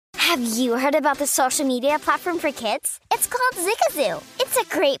Have you heard about the social media platform for kids? It's called Zigazoo. It's a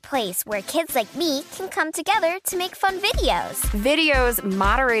great place where kids like me can come together to make fun videos. Videos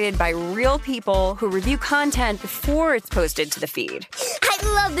moderated by real people who review content before it's posted to the feed. I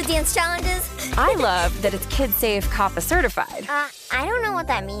love the dance challenges. I love that it's kid-safe, COPPA certified. I don't know what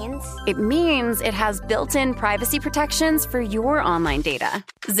that means. It means it has built-in privacy protections for your online data.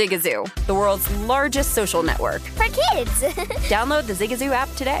 Zigazoo, the world's largest social network. For kids. Download the Zigazoo app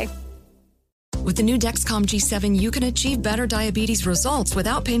today. With the new Dexcom G7, you can achieve better diabetes results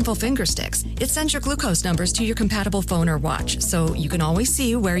without painful finger sticks. It sends your glucose numbers to your compatible phone or watch, so you can always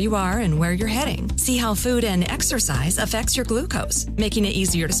see where you are and where you're heading. See how food and exercise affects your glucose, making it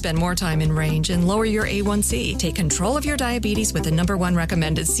easier to spend more time in range and lower your A1C. Take control of your diabetes with the #1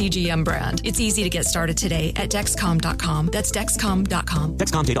 recommended CGM brand. It's easy to get started today at Dexcom.com. That's Dexcom.com.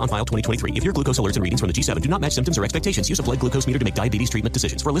 Dexcom data on file 2023. If your glucose alerts and readings from the G7 do not match symptoms or expectations, use a blood glucose meter to make diabetes treatment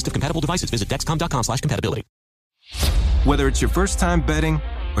decisions. For a list of compatible devices, visit Dexcom.com/compatibility. Whether it's your first time betting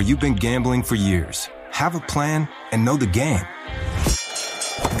or you've been gambling for years, have a plan and know the game.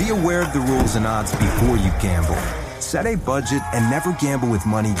 Be aware of the rules and odds before you gamble. Set a budget and never gamble with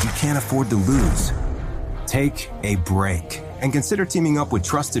money you can't afford to lose. Take a break and consider teaming up with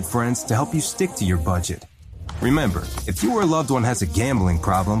trusted friends to help you stick to your budget. Remember, if you or a loved one has a gambling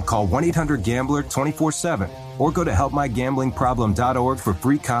problem, call 1-800-GAMBLER 24/7 or go to helpmygamblingproblem.org for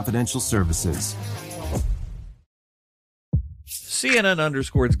free confidential services.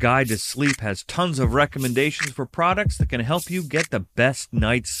 CNN_'s Guide to Sleep has tons of recommendations for products that can help you get the best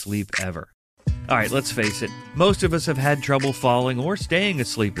night's sleep ever. All right, let's face it, most of us have had trouble falling or staying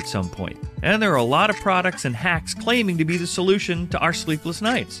asleep at some point, and there are a lot of products and hacks claiming to be the solution to our sleepless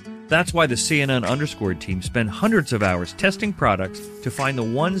nights. That's why the CNN_ team spend hundreds of hours testing products to find the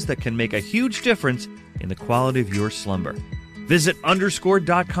ones that can make a huge difference in the quality of your slumber. Visit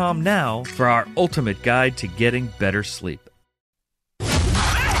underscore.com now for our ultimate guide to getting better sleep.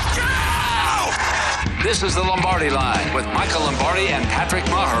 This is the Lombardi Line with Michael Lombardi and Patrick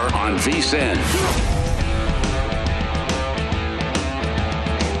Maher on VSiN.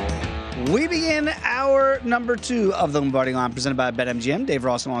 We begin hour number 2 of the Lombardi Line, presented by BetMGM. Dave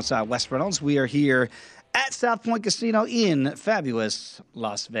Ross alongside Wes Reynolds. We are here at South Point Casino in fabulous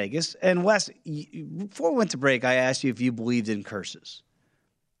Las Vegas. And Wes, before we went to break, I asked you if you believed in curses.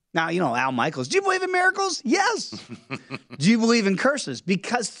 Now, you know, Al Michaels, do you believe in miracles? Yes. Do you believe in curses?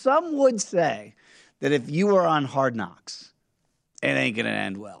 Because some would say that if you were on Hard Knocks, it ain't going to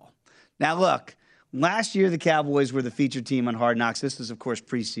end well. Now, look, last year the Cowboys were the featured team on Hard Knocks. This is, of course,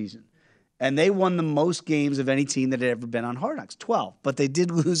 preseason. And they won the most games of any team that had ever been on Hard Knocks, 12. But they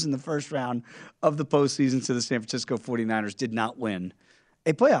did lose in the first round of the postseason to the San Francisco 49ers, did not win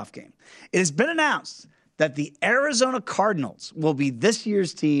a playoff game. It has been announced that the Arizona Cardinals will be this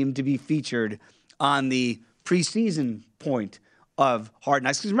year's team to be featured on the preseason point of Hard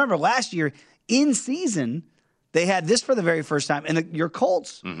Knocks. Because remember, last year, in season, they had this for the very first time, and your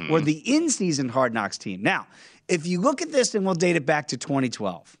Colts were the in-season Hard Knocks team. Now, if you look at this, and we'll date it back to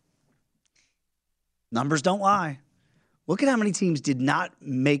 2012, numbers don't lie. Look at how many teams did not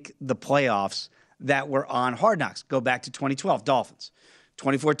make the playoffs that were on Hard Knocks. Go back to 2012, Dolphins.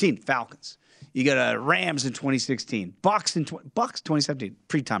 2014, Falcons. You got Rams in 2016. Bucks 2017,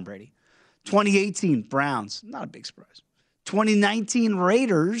 pre-Tom Brady. 2018, Browns. Not a big surprise. 2019,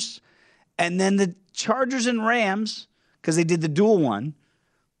 Raiders. And then the Chargers and Rams, because they did the dual one.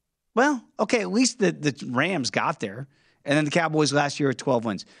 Well, okay, at least the Rams got there. And then the Cowboys last year at 12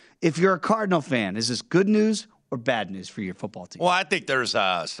 wins. If you're a Cardinal fan, is this good news or bad news for your football team? Well, I think there's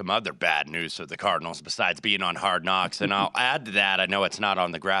some other bad news for the Cardinals besides being on Hard Knocks. And I'll add to that, I know it's not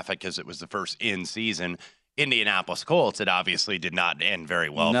on the graphic because it was the first in-season Indianapolis Colts. It obviously did not end very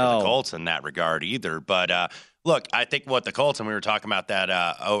well for the Colts in that regard either. But look, I think what the Colts, and we were talking about that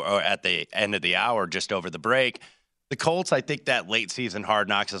at the end of the hour just over the break, the Colts, I think that late season Hard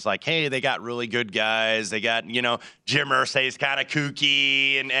Knocks is like, hey, they got really good guys. They got, Jim Irsay's kind of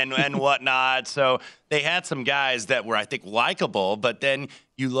kooky and whatnot. So they had some guys that were, I think, likable. But then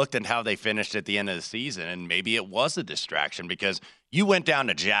you looked at how they finished at the end of the season, and maybe it was a distraction because you went down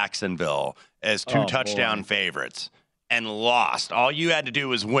to Jacksonville as 2 touchdown favorites and lost. All you had to do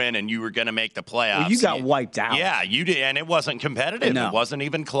was win, and you were going to make the playoffs. Well, you got wiped out. Yeah, you did, and it wasn't competitive. No. It wasn't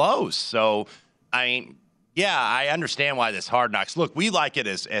even close. So, I mean, yeah, I understand why this Hard Knocks. Look, we like it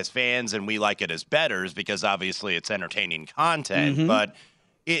as fans and we like it as bettors because obviously it's entertaining content, but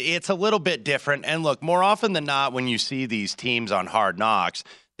it's a little bit different. And look, more often than not, when you see these teams on Hard Knocks,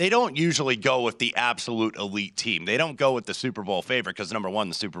 they don't usually go with the absolute elite team. They don't go with the Super Bowl favorite because, number one,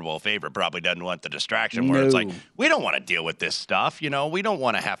 the Super Bowl favorite probably doesn't want the distraction where it's like, we don't want to deal with this stuff. We don't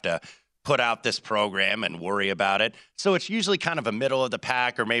want to have to put out this program and worry about it. So it's usually kind of a middle of the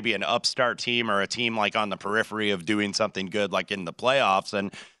pack or maybe an upstart team or a team like on the periphery of doing something good like in the playoffs.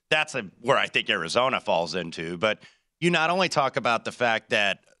 And that's where I think Arizona falls into. But you not only talk about the fact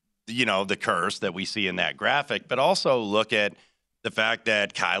that, the curse that we see in that graphic, but also look at the fact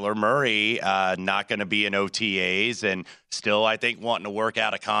that Kyler Murray not going to be in OTAs and still, I think, wanting to work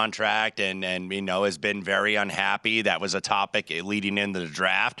out a contract and has been very unhappy. That was a topic leading into the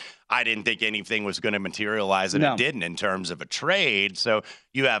draft. I didn't think anything was going to materialize, and it didn't in terms of a trade. So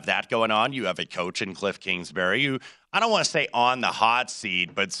you have that going on. You have a coach in Cliff Kingsbury I don't want to say on the hot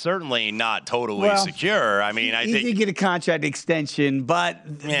seat, but certainly not totally secure. I mean, I think he did get a contract extension, but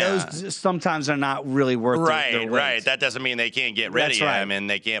those sometimes are not really worth their weight. Right. That doesn't mean they can't get rid of him and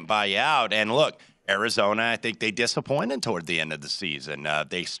they can't buy you out. And look, Arizona, I think they disappointed toward the end of the season.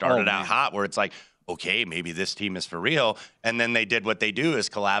 They started out hot where it's like, okay, maybe this team is for real. And then they did what they do is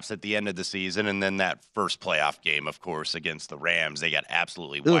collapse at the end of the season. And then that first playoff game, of course, against the Rams, they got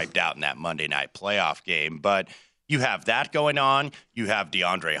absolutely wiped out in that Monday night playoff game. But you have that going on. You have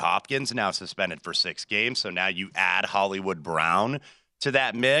DeAndre Hopkins now suspended for 6 games. So now you add Hollywood Brown to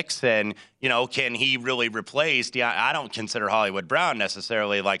that mix. And, can he really replace I don't consider Hollywood Brown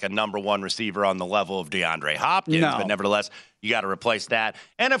necessarily like a number one receiver on the level of DeAndre Hopkins. No. But nevertheless, you got to replace that.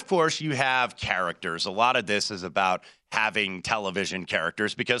 And, of course, you have characters. A lot of this is about having television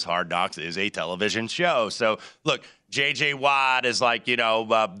characters because Hard Knocks is a television show. So, look, J.J. Watt is like,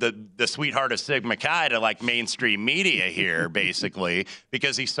 the sweetheart of Sigma Chi to like mainstream media here, basically,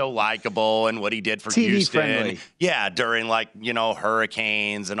 because he's so likable and what he did for TV Houston. Friendly. Yeah, during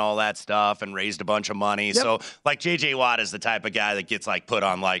hurricanes and all that stuff and raised a bunch of money. Yep. So like J.J. Watt is the type of guy that gets like put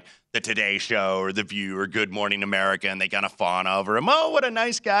on like the Today Show or The View or Good Morning America, and they kind of fawn over him. Oh, what a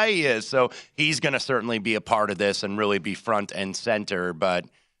nice guy he is. So he's going to certainly be a part of this and really be front and center. But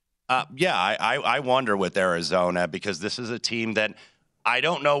I wonder with Arizona because this is a team that I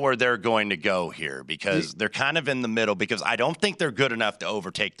don't know where they're going to go here because they're kind of in the middle because I don't think they're good enough to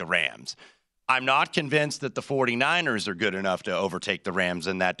overtake the Rams. I'm not convinced that the 49ers are good enough to overtake the Rams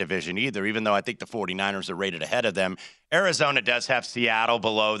in that division either, even though I think the 49ers are rated ahead of them. Arizona does have Seattle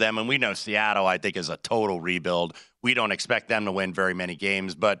below them, and we know Seattle, I think, is a total rebuild. We don't expect them to win very many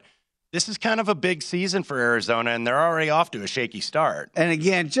games, but this is kind of a big season for Arizona, and they're already off to a shaky start. And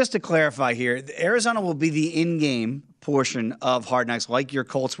again, just to clarify here, Arizona will be the in-game portion of Hard Knocks like your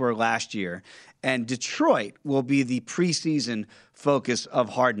Colts were last year, and Detroit will be the preseason focus of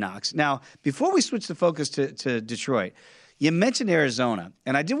Hard Knocks. Now, before we switch the focus to Detroit, you mentioned Arizona,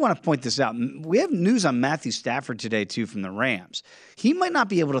 and I did want to point this out. We have news on Matthew Stafford today, too, from the Rams. He might not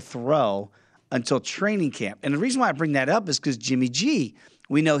be able to throw until training camp. And the reason why I bring that up is because Jimmy G,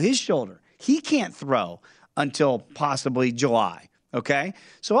 we know his shoulder. He can't throw until possibly July, okay?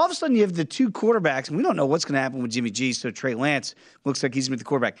 So all of a sudden you have the two quarterbacks, and we don't know what's going to happen with Jimmy G, so Trey Lance looks like he's going to be the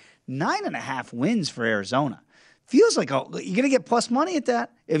quarterback. 9.5 wins for Arizona. Feels like you're going to get plus money at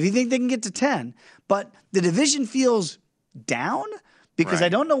that if you think they can get to 10. But the division feels down because I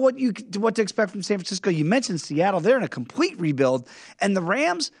don't know what to expect from San Francisco. You mentioned Seattle. They're in a complete rebuild. And the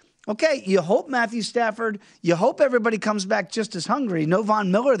Rams, okay, you hope Matthew Stafford, you hope everybody comes back just as hungry. No Von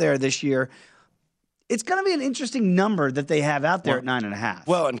Miller there this year. It's going to be an interesting number that they have out there at 9.5.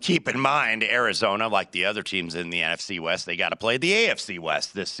 Well, and keep in mind, Arizona, like the other teams in the NFC West, they got to play the AFC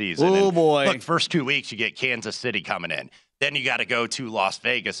West this season. Oh, boy. Look, first 2 weeks, you get Kansas City coming in. Then you got to go to Las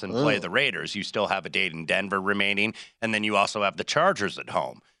Vegas and play the Raiders. You still have a date in Denver remaining, and then you also have the Chargers at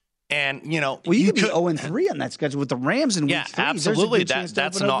home. And, you could be 0-3 on that schedule with the Rams in week 3. Yeah, absolutely.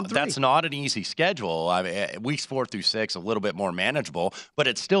 That's not an easy schedule. I mean, weeks 4 through 6, a little bit more manageable, but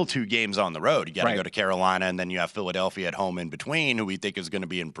it's still 2 games on the road. You got to go to Carolina, and then you have Philadelphia at home in between, who we think is going to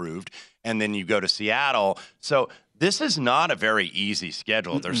be improved. And then you go to Seattle. So this is not a very easy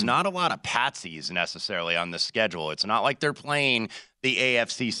schedule. There's not a lot of patsies necessarily on the schedule. It's not like they're playing the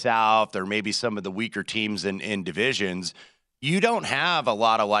AFC South or maybe some of the weaker teams in divisions. You don't have a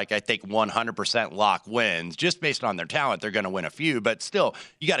lot of, I think 100% lock wins. Just based on their talent, they're going to win a few. But still,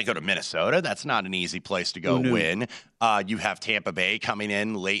 you got to go to Minnesota. That's not an easy place to go win. You have Tampa Bay coming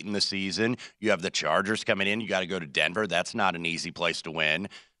in late in the season. You have the Chargers coming in. You got to go to Denver. That's not an easy place to win.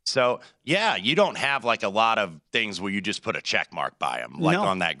 So, yeah, you don't have, a lot of things where you just put a check mark by them,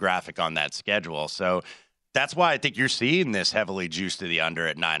 on that graphic on that schedule. So that's why I think you're seeing this heavily juiced to the under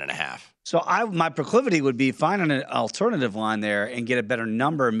at 9.5. So my proclivity would be find an alternative line there and get a better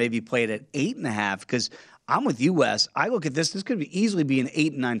number, maybe play it at 8.5. Because I'm with you, Wes. I look at this. This could easily be an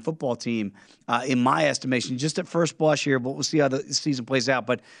 8-9 football team in my estimation, just at first blush here. But we'll see how the season plays out.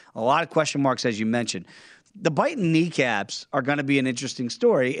 But a lot of question marks, as you mentioned. The biting kneecaps are going to be an interesting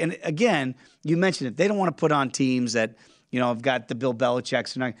story. And again, you mentioned it. They don't want to put on teams that have got the Bill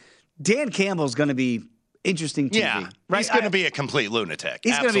Belichick's. Dan Campbell's going to be interesting TV. Yeah, right? He's going to be a complete lunatic.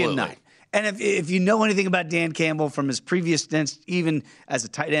 He's going to be a nut. And if you know anything about Dan Campbell from his previous stints, even as a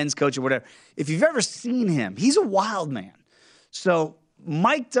tight ends coach or whatever, if you've ever seen him, he's a wild man. So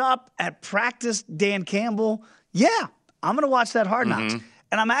mic'd up at practice, Dan Campbell, yeah, I'm going to watch that Hard Knocks.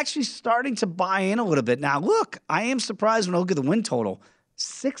 And I'm actually starting to buy in a little bit. Now, look, I am surprised when I look at the win total,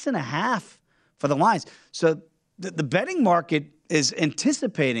 6.5 for the Lions. So the betting market is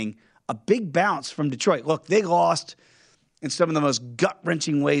anticipating a big bounce from Detroit. Look, they lost in some of the most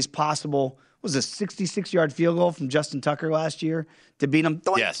gut-wrenching ways possible. It was a 66-yard field goal from Justin Tucker last year to beat them.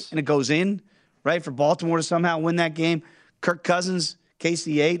 Yes. And it goes in, right, for Baltimore to somehow win that game. Kirk Cousins,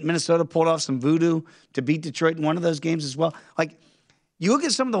 KC8, Minnesota pulled off some voodoo to beat Detroit in one of those games as well. Like, you look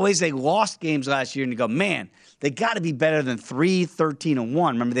at some of the ways they lost games last year and you go, man, they got to be better than 3-13-1.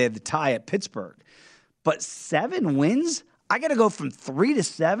 Remember, they had the tie at Pittsburgh. But 7 wins? I got to go from 3 to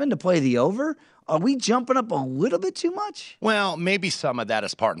 7 to play the over? Are we jumping up a little bit too much? Well, maybe some of that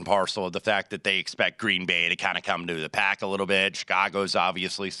is part and parcel of the fact that they expect Green Bay to kind of come to the pack a little bit. Chicago's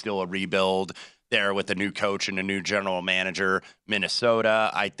obviously still a rebuild there with a new coach and a new general manager. Minnesota,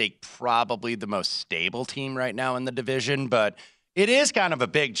 I think, probably the most stable team right now in the division, but it is kind of a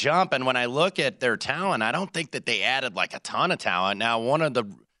big jump. And when I look at their talent, I don't think that they added like a ton of talent. Now, one of the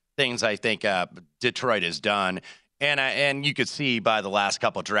things I think Detroit has done, and you could see by the last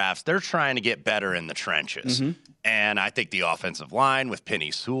couple drafts, they're trying to get better in the trenches. And I think the offensive line with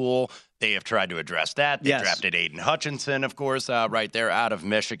Penny Sewell, they have tried to address that. They drafted Aiden Hutchinson, of course, right there out of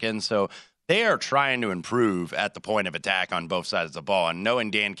Michigan. So they are trying to improve at the point of attack on both sides of the ball. And knowing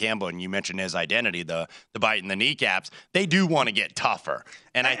Dan Campbell, and you mentioned his identity, the bite and the kneecaps, they do want to get tougher.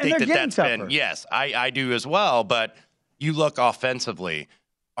 And I think that's tougher. Yes, I do as well. But you look offensively,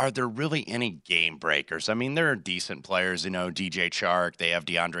 are there really any game breakers? I mean, there are decent players, DJ Chark. They have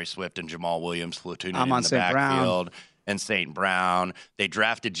DeAndre Swift and Jamal Williams platooning in the backfield. And St. Brown. They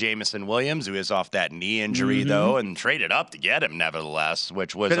drafted Jamison Williams, who is off that knee injury, though, and traded up to get him, nevertheless,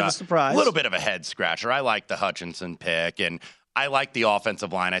 which was a surprise. Little bit of a head-scratcher. I like the Hutchinson pick, and I like the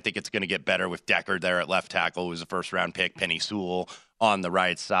offensive line. I think it's going to get better with Decker there at left tackle, who's a first-round pick, Penny Sewell on the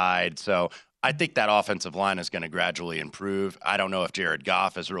right side. So I think that offensive line is going to gradually improve. I don't know if Jared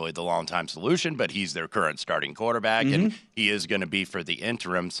Goff is really the long-time solution, but he's their current starting quarterback, and he is going to be for the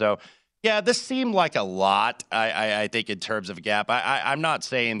interim. So, yeah, this seemed like a lot, I think, in terms of a gap. I'm not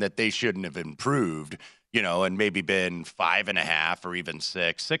saying that they shouldn't have improved, and maybe been 5.5 or even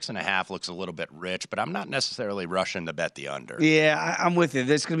 6. 6.5 looks a little bit rich, but I'm not necessarily rushing to bet the under. Yeah, I'm with you.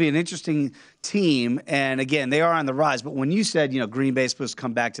 This is going to be an interesting team. And, again, they are on the rise. But when you said, Green Bay's supposed to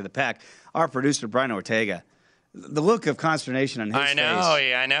come back to the pack, our producer, Brian Ortega, the look of consternation on his face.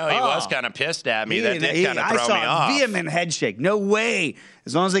 I know. He was kind of pissed at me. That did kind of throw me off. I saw a vehement head shake. No way.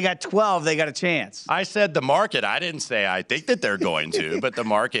 As long as they got 12, they got a chance. I said the market. I didn't say I think that they're going to, but the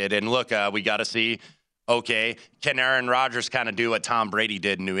market. And look, we got to see, okay, can Aaron Rodgers kind of do what Tom Brady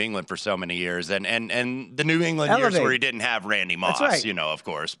did in New England for so many years? And the New England years where he didn't have Randy Moss, That's right. Of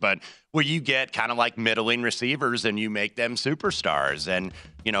course. But where you get kind of like middling receivers and you make them superstars. And,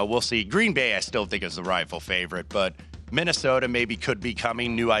 we'll see. Green Bay, I still think is the rightful favorite, but Minnesota maybe could be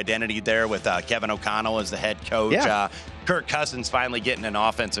coming. New identity there with Kevin O'Connell as the head coach. Yeah. Kirk Cousins finally getting an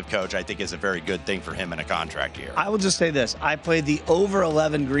offensive coach, I think, is a very good thing for him in a contract year. I will just say this. I played the over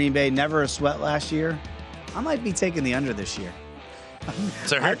 11 Green Bay, never a sweat last year. I might be taking the under this year.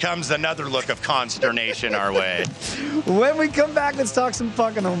 So here comes another look of consternation our way. When we come back, let's talk some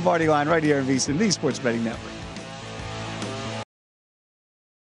puck on the Lombardi Line right here on VSiN, the Sports Betting Network.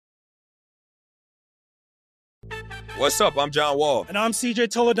 What's up? I'm John Wall. And I'm CJ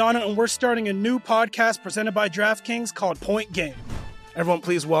Toledano, and we're starting a new podcast presented by DraftKings called Point Game. Everyone,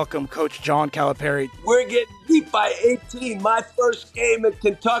 please welcome Coach John Calipari. We're getting beat by 18. My first game in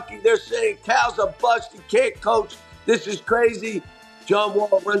Kentucky, they're saying Cal's a bust. He can't coach. This is crazy. John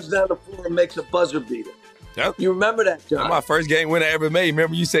Wall runs down the floor and makes a buzzer beater. Yep. You remember that, John? That's my first game win I ever made.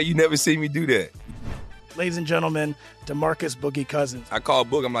 Remember you said you never seen me do that. Ladies and gentlemen, DeMarcus Boogie Cousins. I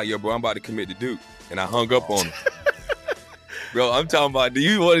called Boog. I'm like, yo, bro, I'm about to commit to Duke. And I hung up on him. Bro, I'm talking about, do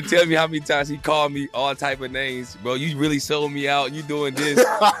you want to tell me how many times he called me all type of names? Bro, you really sold me out. You doing this.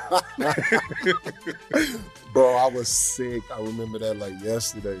 Bro, I was sick. I remember that like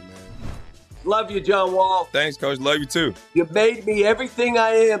yesterday, man. Love you, John Wall. Thanks, Coach. Love you too. You made me everything I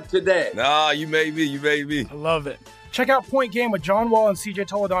am today. Nah, you made me. I love it. Check out Point Game with John Wall and CJ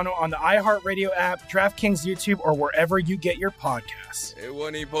Toledano on the iHeartRadio app, DraftKings YouTube, or wherever you get your podcasts. It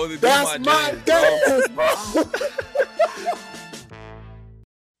wasn't even supposed to be That's my game, bro.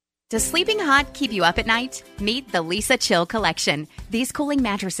 Does sleeping hot keep you up at night? Meet the Lisa Chill Collection. These cooling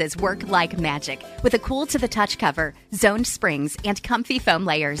mattresses work like magic with a cool-to-the-touch cover, zoned springs, and comfy foam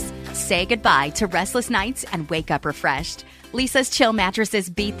layers. Say goodbye to restless nights and wake up refreshed. Lisa's Chill mattresses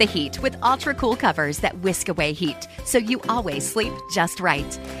beat the heat with ultra-cool covers that whisk away heat, so you always sleep just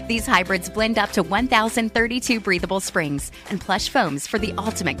right. These hybrids blend up to 1,032 breathable springs and plush foams for the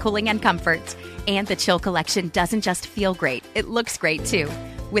ultimate cooling and comfort. And the Chill Collection doesn't just feel great, it looks great too,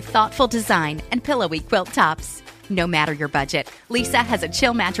 with thoughtful design and pillowy quilt tops. No matter your budget, Lisa has a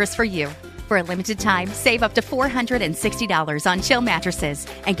Chill mattress for you. For a limited time, save up to $460 on Chill mattresses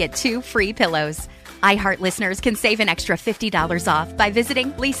and get 2 free pillows. iHeart listeners can save an extra $50 off by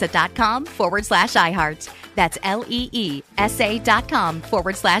visiting lisa.com/iHeart. That's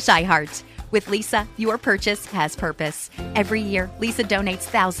LEESA.com/iHeart. With Lisa, your purchase has purpose. Every year, Lisa donates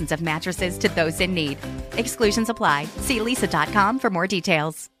thousands of mattresses to those in need. Exclusions apply. See lisa.com for more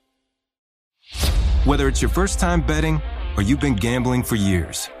details. Whether it's your first time betting or you've been gambling for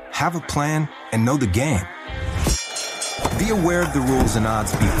years, have a plan and know the game. Be aware of the rules and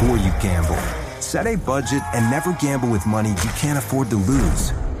odds before you gamble. Set a budget and never gamble with money you can't afford to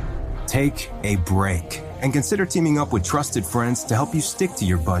lose. Take a break and consider teaming up with trusted friends to help you stick to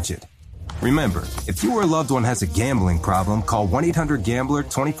your budget. Remember, if you or a loved one has a gambling problem, call 1-800-GAMBLER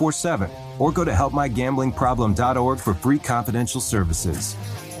 24/7 or go to helpmygamblingproblem.org for free confidential services.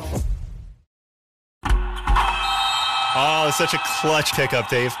 Oh, it's such a clutch pickup,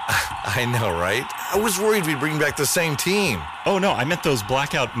 Dave. I know, right? I was worried we'd bring back the same team. Oh, no, I meant those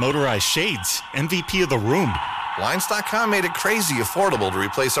blackout motorized shades. MVP of the room. Blinds.com made it crazy affordable to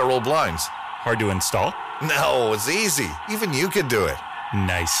replace our old blinds. Hard to install? No, it's easy. Even you could do it.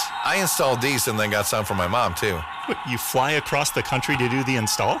 Nice. I installed these and then got some for my mom, too. What, you fly across the country to do the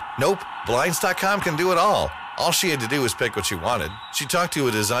install? Nope. Blinds.com can do it all. All she had to do was pick what she wanted. She talked to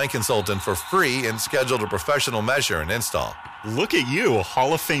a design consultant for free and scheduled a professional measure and install. Look at you, a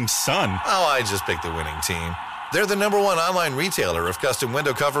Hall of Fame son. Oh, I just picked the winning team. They're the #1 online retailer of custom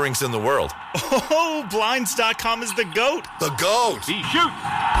window coverings in the world. Oh, Blinds.com is the GOAT. The GOAT. He shoots.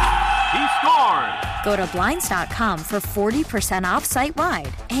 He scores. Go to Blinds.com for 40% off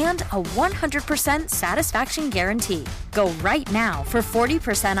site-wide and a 100% satisfaction guarantee. Go right now for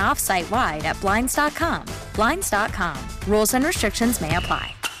 40% off site-wide at Blinds.com. Blinds.com. Rules and restrictions may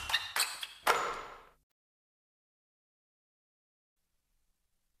apply.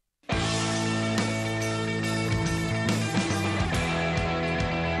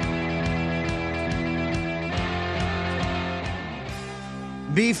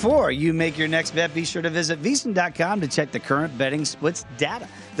 Before you make your next bet, be sure to visit VSiN.com to check the current betting splits data.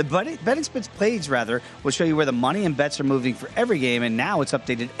 The betting splits page, will show you where the money and bets are moving for every game, and now it's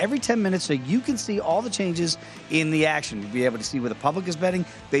updated every 10 minutes so you can see all the changes in the action. You'll be able to see where the public is betting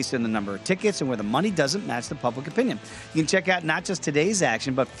based on the number of tickets and where the money doesn't match the public opinion. You can check out not just today's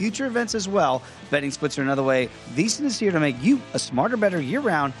action, but future events as well. Betting splits are another way VSiN is here to make you a smarter, better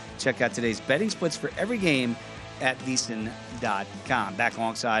year-round. Check out today's betting splits for every game at VSiN.com. Back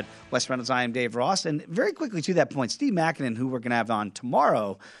alongside Wes Reynolds, I am Dave Ross. And very quickly to that point, Steve Makinen, who we're going to have on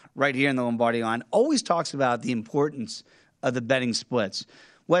tomorrow right here in the Lombardi line, always talks about the importance of the betting splits.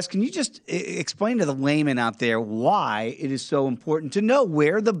 Wes, can you just explain to the layman out there why it is so important to know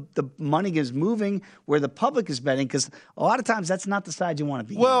where the money is moving, where the public is betting? Because a lot of times that's not the side you want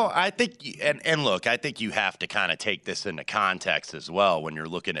to be. Well, I think, and look, I think you have to kind of take this into context as well when you're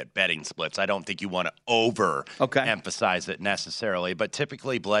looking at betting splits. I don't think you want to emphasize it necessarily, but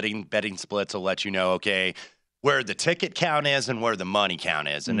typically betting splits will let you know, okay, where the ticket count is and where the money count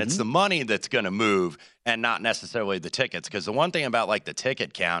is. And it's the money that's going to move and not necessarily the tickets. Because the one thing about like the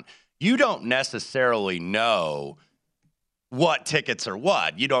ticket count, you don't necessarily know what tickets are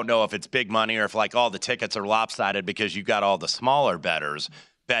what. You don't know if it's big money or if like all the tickets are lopsided because you got all the smaller bettors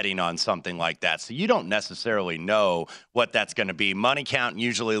betting on something like that. So you don't necessarily know what that's going to be. Money count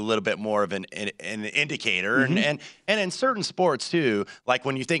usually a little bit more of an indicator. And in certain sports too, like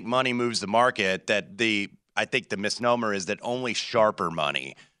when you think money moves the market, I think the misnomer is that only sharper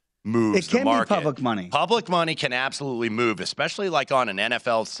money moves the market. It can be public money. Public money can absolutely move, especially like on an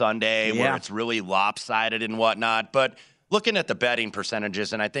NFL Sunday where it's really lopsided and whatnot. But looking at the betting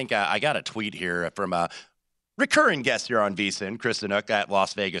percentages, and I think I got a tweet here from recurring guest here on VSiN, Chris Anook at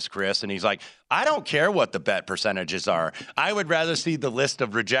Las Vegas Chris, and he's like, I don't care what the bet percentages are. I would rather see the list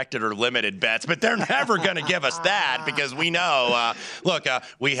of rejected or limited bets, but they're never going to give us that because we know.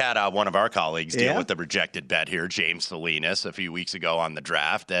 We had one of our colleagues deal with the rejected bet here, James Salinas, a few weeks ago on the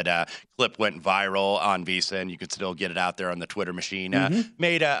draft. That clip went viral on VSiN. You could still get it out there on the Twitter machine.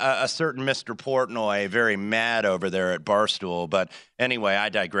 Made a certain Mr. Portnoy very mad over there at Barstool. But anyway, I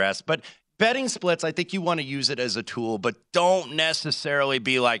digress. But betting splits, I think you want to use it as a tool, but don't necessarily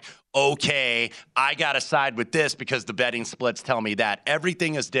be like, okay, I got to side with this because the betting splits tell me that.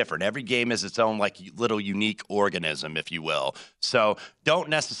 Everything is different. Every game is its own like little unique organism, if you will. So don't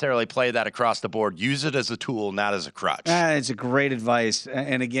necessarily play that across the board. Use it as a tool, not as a crutch. It's a great advice.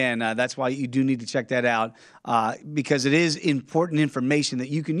 And again, that's why you do need to check that out because it is important information that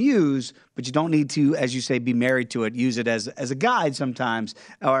you can use, but you don't need to, as you say, be married to it. Use it as a guide sometimes,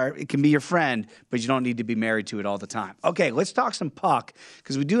 or it can be your friend, but you don't need to be married to it all the time. Okay, let's talk some puck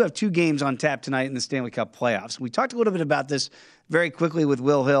because we do have 2 games on tap tonight in the Stanley Cup playoffs. We talked a little bit about this very quickly with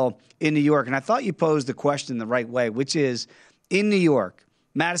Will Hill in New York, and I thought you posed the question the right way, which is, in New York,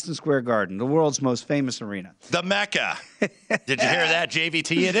 Madison Square Garden, the world's most famous arena. The Mecca. Did you hear that,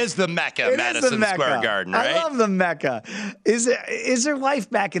 JVT? It is the Mecca, Madison Square Garden, right? I love the Mecca. Is there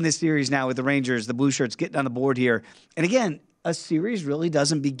life back in this series now with the Rangers, the Blue Shirts getting on the board here? And again, a series really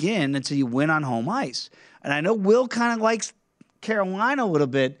doesn't begin until you win on home ice. And I know Will kind of likes Carolina a little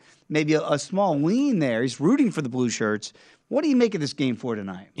bit, maybe a small lean there. He's rooting for the Blue Shirts. What do you make of this game for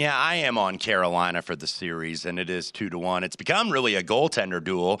tonight? Yeah, I am on Carolina for the series, and it is 2-1. It's become really a goaltender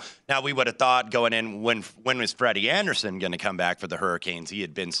duel. Now, we would have thought going in, when was Freddie Anderson going to come back for the Hurricanes? He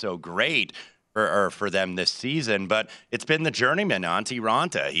had been so great for them this season, but it's been the journeyman, Antti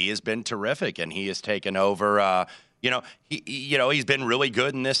Raanta. He has been terrific, and he has taken over. He's been really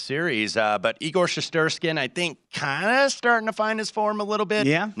good in this series. But Igor Shesterkin, I think, kind of starting to find his form a little bit.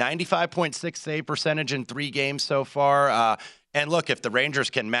 Yeah. 95.6 save percentage in 3 games so far. And look, if the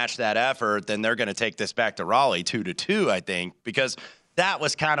Rangers can match that effort, then they're going to take this back to Raleigh 2-2, I think, because that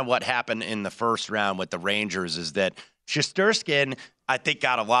was kind of what happened in the first round with the Rangers is that Shesterkin, I think,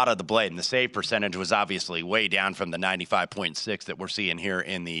 got a lot of the blame. The save percentage was obviously way down from the 95.6 that we're seeing here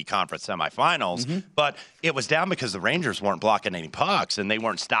in the conference semifinals. But it was down because the Rangers weren't blocking any pucks and they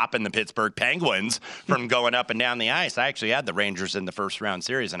weren't stopping the Pittsburgh Penguins from going up and down the ice. I actually had the Rangers in the first round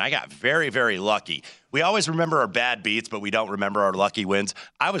series, and I got very, very lucky. We always remember our bad beats, but we don't remember our lucky wins.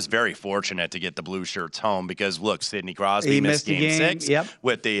 I was very fortunate to get the Blue Shirts home because, look, Sidney Crosby missed game 6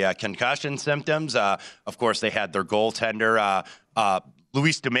 with the concussion symptoms. Of course, they had their goaltender,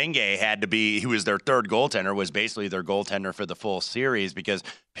 Luis Domingue he was their third goaltender, was basically their goaltender for the full series because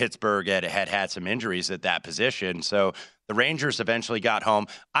Pittsburgh had some injuries at that position. So the Rangers eventually got home.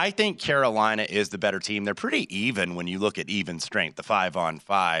 I think Carolina is the better team. They're pretty even when you look at even strength, the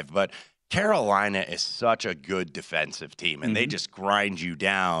 5-on-5, but Carolina is such a good defensive team, and they just grind you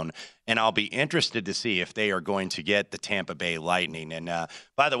down. And I'll be interested to see if they are going to get the Tampa Bay Lightning. And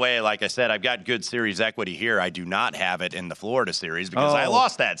by the way, like I said, I've got good series equity here. I do not have it in the Florida series because I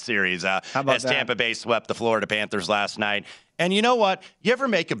lost that series as Tampa Bay swept the Florida Panthers last night. And you know what? You ever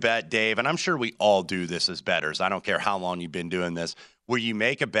make a bet, Dave, and I'm sure we all do this as bettors. I don't care how long you've been doing this, where you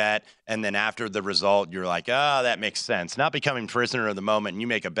make a bet and then after the result, you're like, oh, that makes sense. Not becoming prisoner of the moment, and you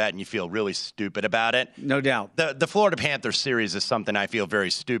make a bet and you feel really stupid about it. No doubt. The Florida Panthers series is something I feel very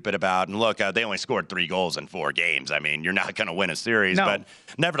stupid about. And look, they only scored 3 goals in 4 games. I mean, you're not going to win a series. No. But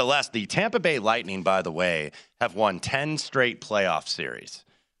nevertheless, the Tampa Bay Lightning, by the way, have won 10 straight playoff series.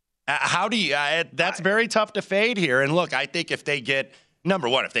 How do you that's very tough to fade here. And look, I think if they get number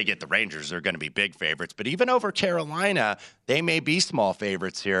one, if they get the Rangers, they're going to be big favorites. But even over Carolina, they may be small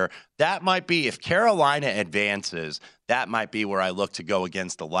favorites here. That might be, if Carolina advances, that might be where I look to go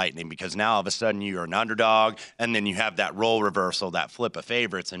against the Lightning, because now all of a sudden you're an underdog, and then you have that role reversal, that flip of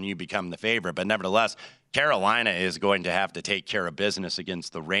favorites, and you become the favorite. But nevertheless, Carolina is going to have to take care of business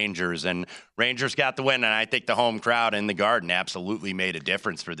against the Rangers, and Rangers got the win, and I think the home crowd in the Garden absolutely made a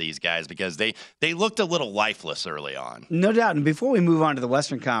difference for these guys because they looked a little lifeless early on. No doubt, and before we move on to the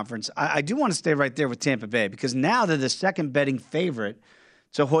Western Conference, I do want to stay right there with Tampa Bay because now they're the second betting favorite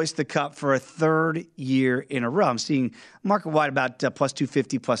to hoist the cup for a third year in a row. I'm seeing market-wide about plus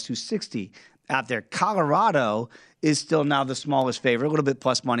 250, plus 260 out there. Colorado is still now the smallest favorite, a little bit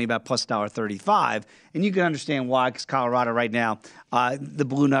plus money, about plus $1.35. And you can understand why, because Colorado right now, the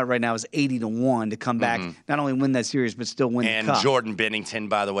Blue Nut right now is 80-1 to come back, not only win that series, but still win the cup. And Jordan Bennington,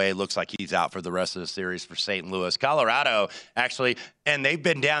 by the way, looks like he's out for the rest of the series for St. Louis. Colorado, actually, and they've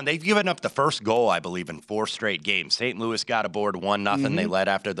been down. They've given up the first goal, I believe, in 4 straight games. St. Louis got aboard 1-0. They led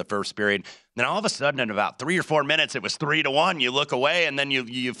after the first period. Then all of a sudden, in about 3 or 4 minutes, it was 3-1. You look away, and then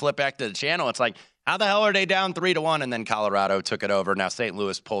you flip back to the channel. It's like, how the hell are they down 3-1? And then Colorado took it over. Now St.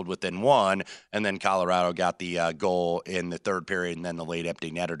 Louis pulled within 1, and then Colorado got the goal in the third period, and then the late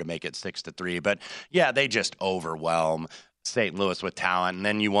empty netter to make it 6-3. But yeah, they just overwhelm St. Louis with talent, and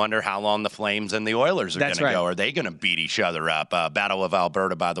then you wonder how long the Flames and the Oilers are going to go. Are they going to beat each other up? Battle of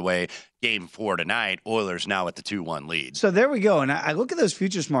Alberta, by the way, Game 4 tonight. Oilers now at the 2-1 lead. So there we go. And I look at those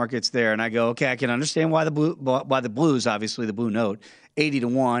futures markets there, and I go, okay, I can understand why the Blues, obviously the Blue Note,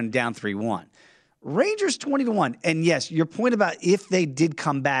 80-1, down 3-1. Rangers 20-1. And yes, your point about if they did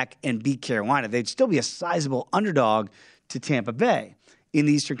come back and beat Carolina, they'd still be a sizable underdog to Tampa Bay in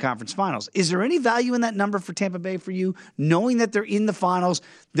the Eastern Conference Finals. Is there any value in that number for Tampa Bay for you, knowing that they're in the finals?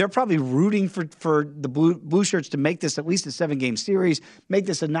 They're probably rooting for the Blue Shirts to make this at least a 7-game series, make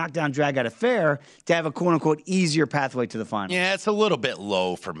this a knockdown, drag-out affair to have a quote-unquote easier pathway to the finals. Yeah, it's a little bit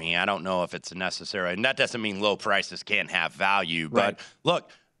low for me. I don't know if it's necessary. And that doesn't mean low prices can't have value. But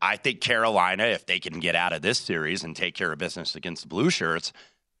look, I think Carolina, if they can get out of this series and take care of business against the Blue Shirts,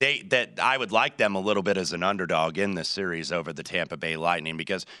 I would like them a little bit as an underdog in this series over the Tampa Bay Lightning,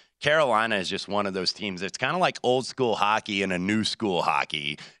 because Carolina is just one of those teams. It's kind of like old school hockey in a new school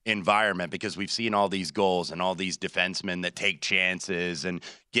hockey environment, because we've seen all these goals and all these defensemen that take chances and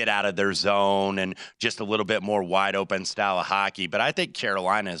get out of their zone and just a little bit more wide open style of hockey. But I think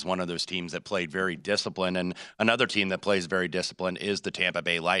Carolina is one of those teams that played very disciplined, and another team that plays very disciplined is the Tampa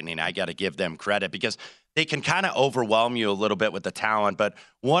Bay Lightning. I got to give them credit because they can kind of overwhelm you a little bit with the talent. But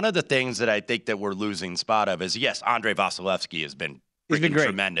one of the things that I think that we're losing spot of is, yes, Andrei Vasilevsky has been great.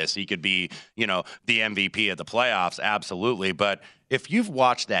 Tremendous. He could be, the MVP of the playoffs, absolutely. But if you've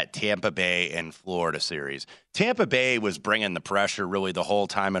watched that Tampa Bay and Florida series, Tampa Bay was bringing the pressure really the whole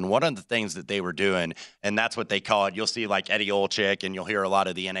time. And one of the things that they were doing, and that's what they call it, you'll see like Eddie Olczyk, and you'll hear a lot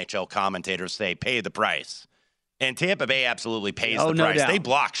of the NHL commentators say, pay the price. And Tampa Bay absolutely pays the price. Doubt. They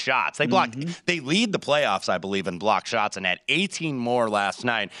block shots. They lead the playoffs, I believe, in block shots, and had 18 more last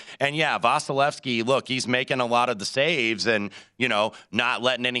night. And yeah, Vasilevsky, look, he's making a lot of the saves and, not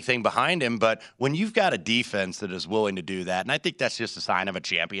letting anything behind him. But when you've got a defense that is willing to do that, and I think that's just a sign of a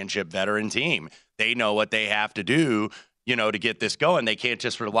championship veteran team. They know what they have to do, to get this going. They can't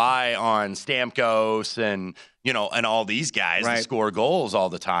just rely on Stamkos and all these guys to score goals all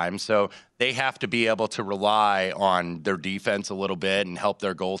the time. So they have to be able to rely on their defense a little bit and help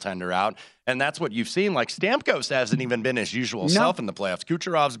their goaltender out. And that's what you've seen. Like, Stamkos hasn't even been his usual self in the playoffs.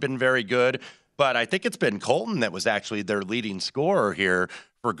 Kucherov's been very good, but I think it's been Colton that was actually their leading scorer here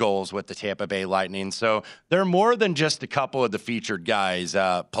for goals with the Tampa Bay Lightning. So they're more than just a couple of the featured guys.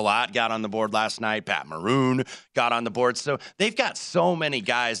 Palat got on the board last night. Pat Maroon got on the board. So they've got so many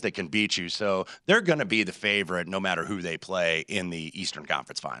guys that can beat you. So they're going to be the favorite no matter who they play in the Eastern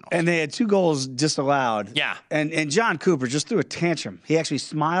Conference Finals. And they had 2 goals disallowed. Yeah. And John Cooper just threw a tantrum. He actually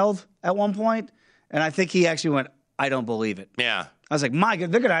smiled at one point, and I think he actually went, I don't believe it. Yeah. I was like, my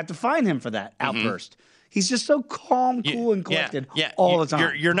God, they're going to have to fine him for that outburst. He's just so calm, cool, and collected all the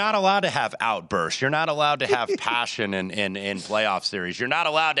time. You're not allowed to have outbursts. You're not allowed to have passion in playoff series. You're not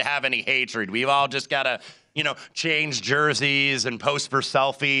allowed to have any hatred. We've all just got to, change jerseys and post for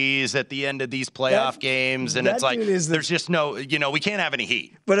selfies at the end of these playoff games. And it's like, there's just no, we can't have any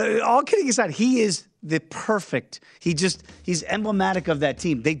heat. But all kidding aside, he is the perfect. He's emblematic of that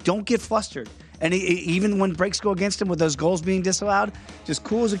team. They don't get flustered. And even when breaks go against him with those goals being disallowed, just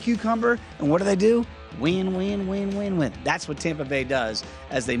cool as a cucumber. And what do? Win, win, win, win, win. That's what Tampa Bay does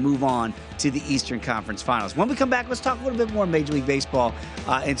as they move on to the Eastern Conference Finals. When we come back, let's talk a little bit more Major League Baseball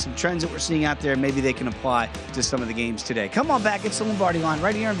and some trends that we're seeing out there. Maybe they can apply to some of the games today. Come on back. It's the Lombardi Line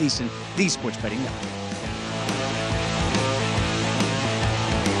right here on VSiN, the Sports Betting Network.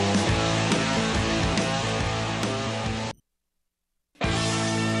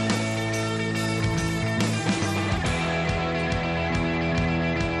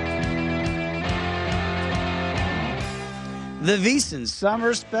 The VSiN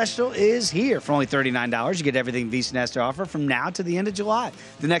Summer Special is here. For only $39, you get everything VSiN has to offer from now to the end of July.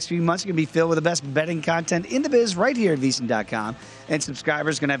 The next few months are going to be filled with the best betting content in the biz right here at VSiN.com. And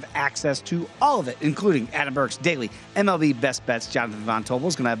subscribers are going to have access to all of it, including Adam Burke's daily MLB Best Bets. Jonathan Von Tobel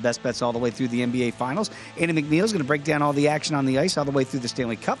is going to have Best Bets all the way through the NBA Finals. Andy McNeil is going to break down all the action on the ice all the way through the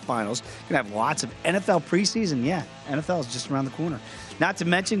Stanley Cup Finals. Going to have lots of NFL preseason. Yeah, NFL is just around the corner. Not to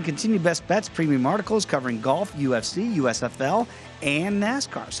mention continued Best Bets, premium articles covering golf, UFC, USFL, and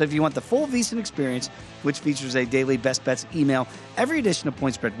NASCAR. So if you want the full VSiN experience, which features a daily Best Bets email, every edition of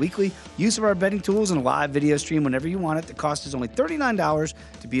Point Spread Weekly, use of our betting tools, and a live video stream whenever you want it, the cost is only $39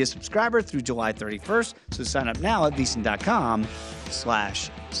 to be a subscriber through July 31st. So sign up now at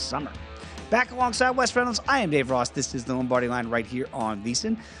VSiN.com/summer. Back alongside Wes Reynolds, I am Dave Ross. This is the Lombardi Line right here on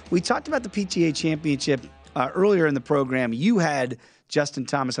VSiN. We talked about the PGA Championship earlier in the program. You had Justin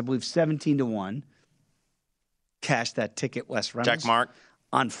Thomas, I believe, 17-1. Cash that ticket, Wes Reynolds. Check mark.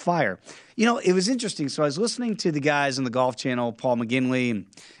 On fire. You know, it was interesting. So I was listening to the guys on the Golf Channel, Paul McGinley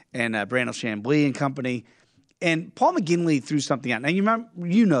and Brandon Chambly and company. And Paul McGinley threw something out. Now,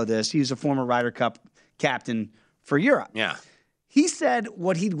 you know this. He was a former Ryder Cup captain for Europe. Yeah. He said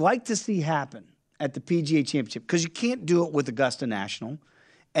what he'd like to see happen at the PGA Championship, because you can't do it with Augusta National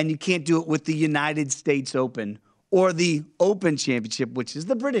and you can't do it with the United States Open or the Open Championship, which is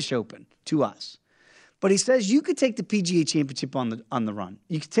the British Open to us. But he says you could take the PGA Championship on the run.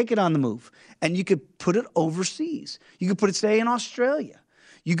 You could take it on the move, and you could put it overseas. You could put it, say, in Australia.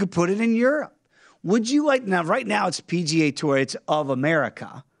 You could put it in Europe. Would you like – now, right now it's PGA Tour. It's of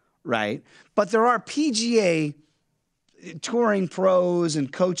America, right? But there are PGA touring pros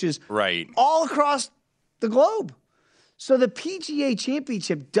and coaches all across the globe. So the PGA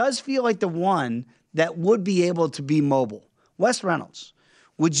Championship does feel like the one that would be able to be mobile. Wes Reynolds,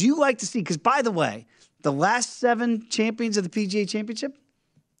 would you like to see – because, by the way, the last 7 champions of the PGA Championship,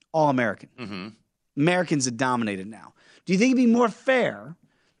 all American. Mm-hmm. Americans have dominated now. Do you think it'd be more fair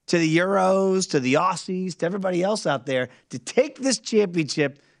to the Euros, to the Aussies, to everybody else out there to take this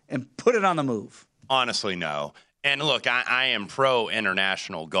championship and put it on the move? Honestly, no. And look, I am pro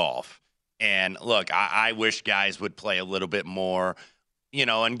international golf. And look, I wish guys would play a little bit more, you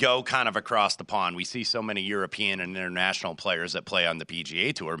know, and go kind of across the pond. We see so many European and international players that play on the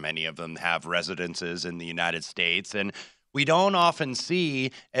PGA Tour. Many of them have residences in the United States. And we don't often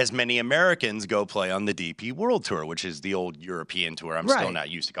see as many Americans go play on the DP World Tour, which is the old European Tour. I'm still not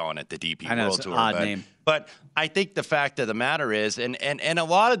used to calling it the DP World Tour. Odd name. But I think the fact of the matter is, and a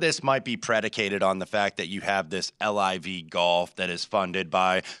lot of this might be predicated on the fact that you have this LIV Golf that is funded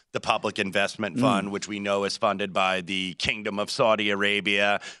by the Public Investment Fund, which we know is funded by the Kingdom of Saudi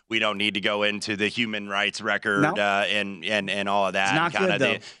Arabia. We don't need to go into the human rights record and all of that. It's not good,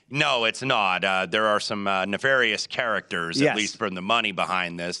 though. No, it's not. There are some nefarious characters, at least from the money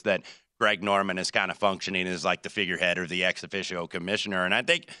behind this, that Greg Norman is kind of functioning as like the figurehead or the ex officio commissioner. And I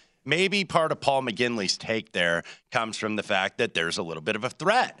think maybe part of Paul McGinley's take there comes from the fact that there's a little bit of a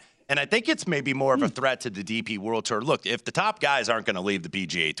threat. And I think it's maybe more of a threat to the DP World Tour. Look, if the top guys aren't going to leave the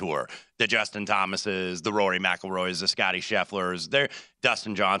PGA Tour, the Justin Thomases, the Rory McIlroys, the Scotty Schefflers,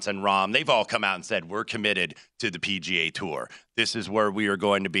 Dustin Johnson, Rahm, they've all come out and said, we're committed to the PGA Tour. This is where we are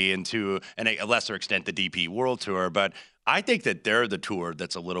going to be, into, and a lesser extent, the DP World Tour. But I think that they're the tour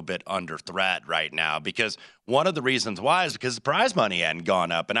that's a little bit under threat right now, because one of the reasons why is because the prize money hadn't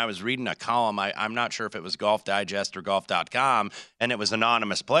gone up. And I was reading a column, I'm not sure if it was Golf Digest or Golf.com, and it was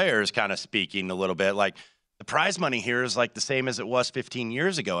anonymous players kind of speaking a little bit like the prize money here is like the same as it was 15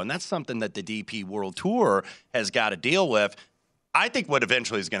 years ago. And that's something that the DP World Tour has got to deal with. I think what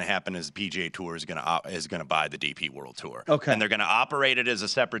eventually is going to happen is the PGA Tour is going to buy the DP World Tour. Okay. And they're going to operate it as a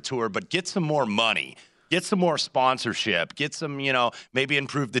separate tour, but get some more money. Get some more sponsorship, get some, maybe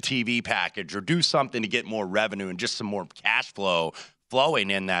improve the TV package or do something to get more revenue and just some more cash flow flowing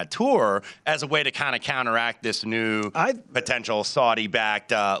in that tour as a way to kind of counteract this new potential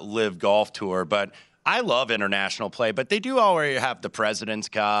Saudi-backed Live Golf Tour. But I love international play, but they do already have the President's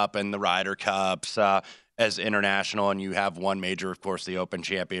Cup and the Ryder Cups as international, and you have one major, of course, the Open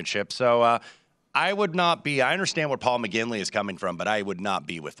Championship. So, I would not be – I understand where Paul McGinley is coming from, but I would not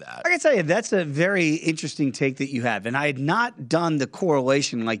be with that. I can tell you, that's a very interesting take that you have. And I had not done the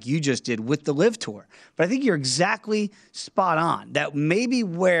correlation like you just did with the Live Tour. But I think you're exactly spot on. That maybe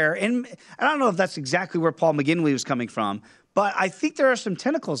where – and I don't know if that's exactly where Paul McGinley was coming from, but I think there are some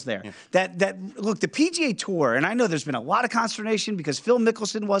tentacles there. Yeah. That look, the PGA Tour – and I know there's been a lot of consternation because Phil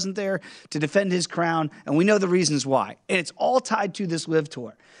Mickelson wasn't there to defend his crown, and we know the reasons why. And it's all tied to this Live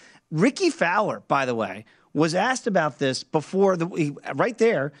Tour. Ricky Fowler, by the way, was asked about this before right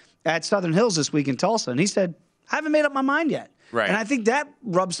there at Southern Hills this week in Tulsa, and he said, I haven't made up my mind yet. Right. And I think that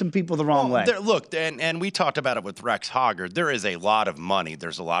rubs some people the wrong way. Look, and we talked about it with Rex Hoggard. There is a lot of money.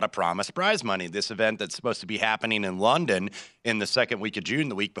 There's a lot of promised prize money. This event that's supposed to be happening in London in the second week of June,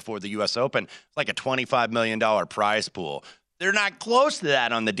 the week before the U.S. Open, it's like a $25 million prize pool. They're not close to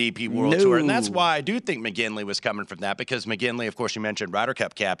that on the DP World Tour, and that's why I do think McGinley was coming from that, because McGinley, of course, you mentioned Ryder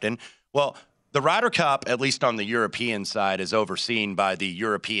Cup captain. Well, the Ryder Cup, at least on the European side, is overseen by the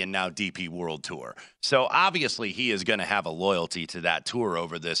European, now DP World Tour. So obviously he is going to have a loyalty to that tour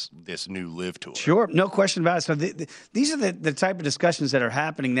over this new LIV Tour. Sure, no question about it. So these are the type of discussions that are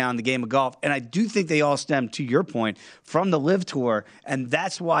happening now in the game of golf, and I do think they all stem, to your point, from the LIV Tour, and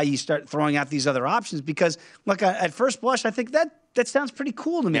that's why you start throwing out these other options, because, look, at first blush, I think that sounds pretty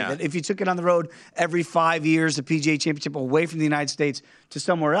cool to me. Yeah. That if you took it on the road every 5 years, the PGA Championship away from the United States to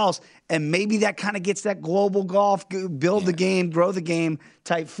somewhere else, and maybe that kind of gets that global golf, build the game, grow the game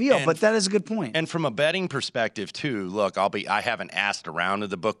type feel. But that is a good point. And from a betting perspective too, look, I haven't asked around to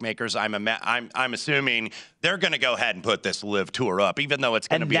the bookmakers. I'm assuming they're going to go ahead and put this LIV Tour up, even though it's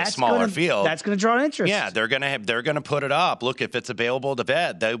going to be a smaller field. That's going to draw interest. Yeah, they're going to put it up. Look, if it's available to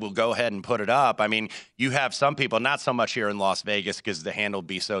bet, they will go ahead and put it up. I mean, you have some people, not so much here in Las Vegas because the handle will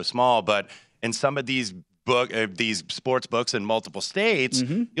be so small, but in some of these sports books in multiple states,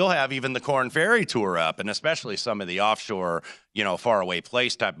 you'll have even the Korn Ferry Tour up, and especially some of the offshore, faraway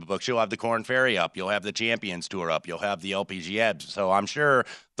place type of books. You'll have the Korn Ferry up. You'll have the Champions Tour up. You'll have the LPGA. So I'm sure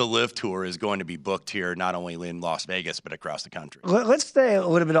the LIV Tour is going to be booked here, not only in Las Vegas, but across the country. Let's stay a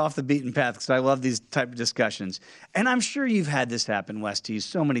little bit off the beaten path, because I love these type of discussions. And I'm sure you've had this happen, Wes, to you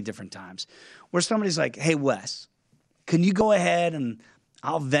so many different times, where somebody's like, hey, Wes, can you go ahead and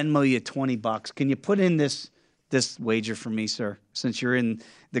I'll Venmo you $20. Can you put in this wager for me, sir, since you're in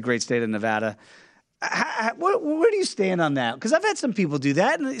the great state of Nevada? Where do you stand on that? Because I've had some people do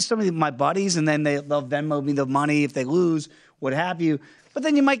that, and some of my buddies, and then they'll Venmo me the money if they lose, what have you. But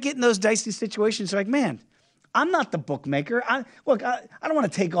then you might get in those dicey situations. You're like, man, I'm not the bookmaker. I don't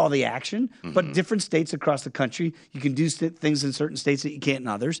want to take all the action, but different states across the country, you can do things in certain states that you can't in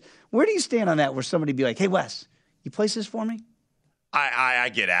others. Where do you stand on that, where somebody be like, hey, Wes, you place this for me? I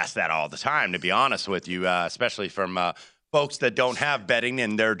get asked that all the time, to be honest with you, especially from folks that don't have betting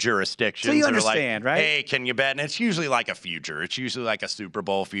in their jurisdictions. So you understand, like, right? Hey, can you bet? And it's usually like a future. It's usually like a Super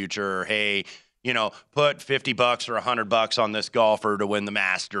Bowl future. Hey, put $50 or $100 on this golfer to win the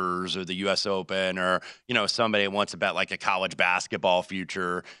Masters or the U.S. Open, or, somebody wants to bet like a college basketball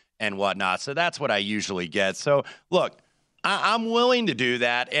future and whatnot. So that's what I usually get. So, look, I'm willing to do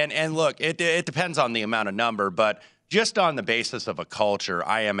that. And look, it depends on the amount of number, but just on the basis of a culture,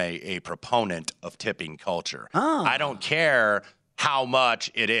 I am a proponent of tipping culture. Oh. I don't care how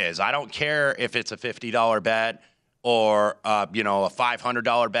much it is. I don't care if it's a $50 bet or a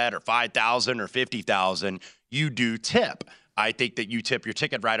 $500 bet or $5,000 or $50,000. You do tip. I think that you tip your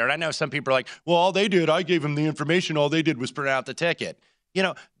ticket writer. And I know some people are like, well, all they did, I gave them the information. All they did was print out the ticket.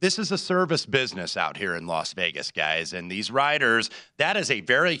 This is a service business out here in Las Vegas, guys. And these writers, that is a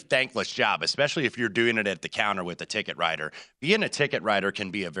very thankless job, especially if you're doing it at the counter with a ticket writer. Being a ticket writer can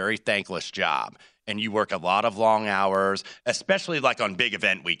be a very thankless job. And you work a lot of long hours, especially like on big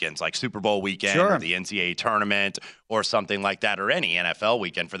event weekends, like Super Bowl weekend or the NCAA tournament or something like that, or any NFL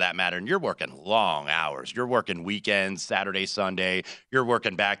weekend for that matter. And you're working long hours. You're working weekends, Saturday, Sunday. You're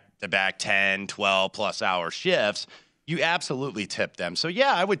working back-to-back 10, 12-plus hour shifts. You absolutely tip them. So,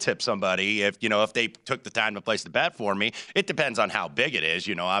 yeah, I would tip somebody if they took the time to place the bet for me. It depends on how big it is.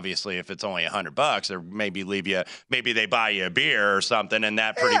 Obviously, if it's only $100, or maybe they buy you a beer or something, and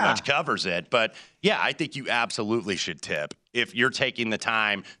that pretty much covers it. But, yeah, I think you absolutely should tip. If you're taking the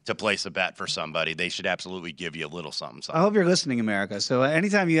time to place a bet for somebody, they should absolutely give you a little something. I hope you're listening, America. So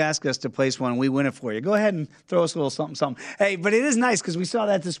anytime you ask us to place one, we win it for you. Go ahead and throw us a little something. Hey, but it is nice because we saw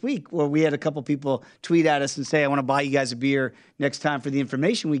that this week where we had a couple people tweet at us and say, I want to buy you guys a beer next time for the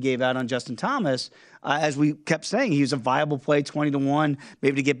information we gave out on Justin Thomas. As we kept saying, he was a viable play, 20-1,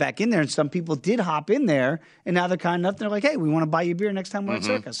 maybe to get back in there. And some people did hop in there, and now they're kind enough. They're like, hey, we want to buy you a beer next time we're at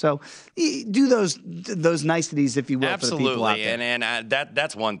Circus. So do those niceties, if you will, for the people out there. And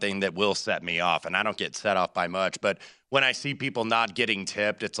that's one thing that will set me off, and I don't get set off by much. But when I see people not getting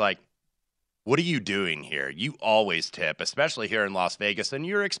tipped, it's like, what are you doing here? You always tip, especially here in Las Vegas, and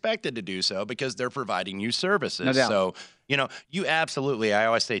you're expected to do so because they're providing you services. No doubt. So, you absolutely, I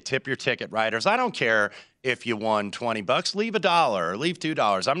always say, tip your ticket writers. I don't care if you won $20, leave $1 or leave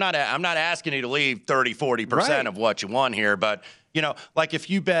 $2. I'm not asking you to leave 30, 40% of what you won here, but You know, like if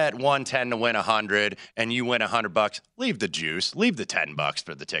you bet 110 to win 100 and you win $100, leave the juice, leave the $10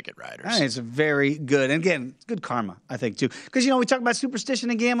 for the ticket riders. I think it's very good. And again, it's good karma, I think, too. Because, we talk about superstition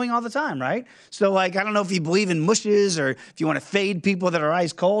and gambling all the time, right? So, I don't know if you believe in mushes or if you want to fade people that are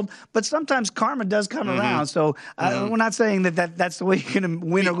ice cold, but sometimes karma does come around. So we're not saying that's the way you're going to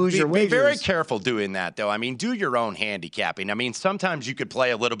win or lose your wagers. Be very careful doing that, though. I mean, do your own handicapping. I mean, sometimes you could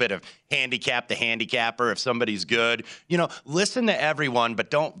play a little bit of handicap the handicapper if somebody's good. Listen to everyone,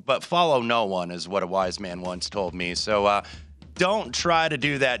 but follow no one, is what a wise man once told me. So don't try to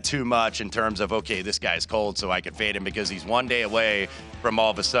do that too much in terms of, okay, this guy's cold, so I could fade him because he's one day away from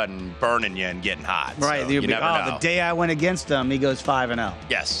all of a sudden burning you and getting hot. Right. So you never know. The day I went against him, he goes 5-0.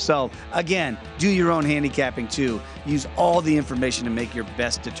 Yes. So, again, do your own handicapping, too. Use all the information to make your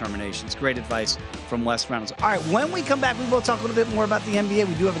best determinations. Great advice from Wes Reynolds. All right, when we come back, we will talk a little bit more about the NBA.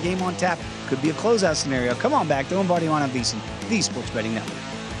 We do have a game on tap. Could be a closeout scenario. Come on back. The Lombardi Line on VSiN, the Sports Betting Network.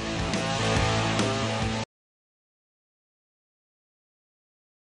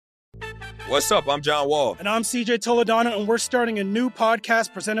 What's up? I'm John Wall. And I'm CJ Toledano, and we're starting a new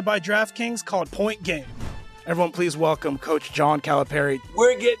podcast presented by DraftKings called Point Game. Everyone, please welcome Coach John Calipari.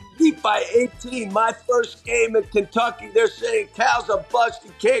 We're getting beat by 18. My first game in Kentucky, they're saying Cal's a bust. He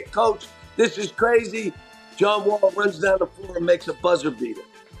can't coach. This is crazy. John Wall runs down the floor and makes a buzzer beater.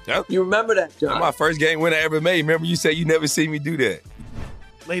 Yep. You remember that, John? That's my first game win I ever made. Remember you said you never see me do that.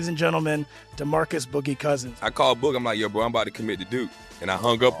 Ladies and gentlemen, DeMarcus Boogie Cousins. I called Boog. I'm like, yo, bro, I'm about to commit to Duke. And I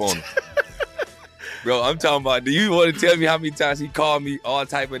hung up on him. Bro, I'm talking about, do you want to tell me how many times he called me all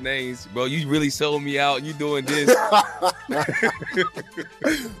type of names? Bro, you really sold me out. You doing this.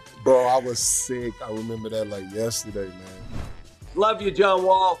 Bro, I was sick. I remember that like yesterday, man. Love you, John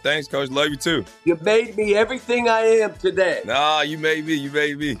Wall. Thanks, Coach. Love you, too. You made me everything I am today. Nah, you made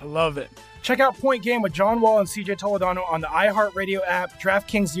me. I love it. Check out Point Game with John Wall and CJ Toledano on the iHeartRadio app,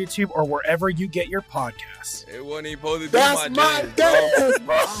 DraftKings YouTube, or wherever you get your podcasts. It wasn't even supposed to be That's my game,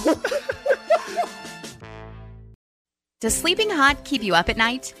 bro. Does sleeping hot keep you up at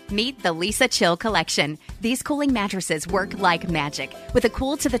night? Meet the Lisa Chill Collection. These cooling mattresses work like magic with a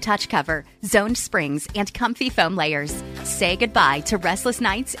cool-to-the-touch cover, zoned springs, and comfy foam layers. Say goodbye to restless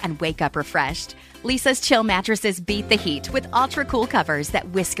nights and wake up refreshed. Lisa's Chill mattresses beat the heat with ultra-cool covers that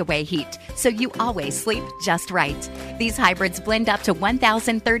whisk away heat, so you always sleep just right. These hybrids blend up to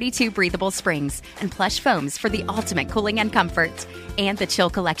 1,032 breathable springs and plush foams for the ultimate cooling and comfort. And the Chill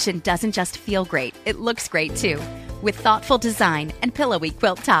Collection doesn't just feel great, it looks great too, with thoughtful design and pillowy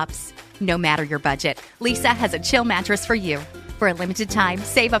quilt tops. No matter your budget, Lisa has a Chill mattress for you. For a limited time,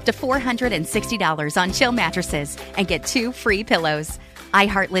 save up to $460 on Chill mattresses and get 2 free pillows.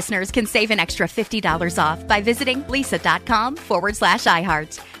 iHeart listeners can save an extra $50 off by visiting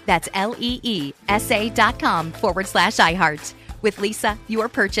lisa.com/iHeart. That's LEESA.com/iHeart. With Lisa, your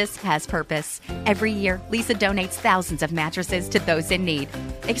purchase has purpose. Every year, Lisa donates thousands of mattresses to those in need.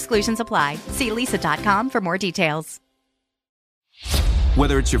 Exclusions apply. See lisa.com for more details.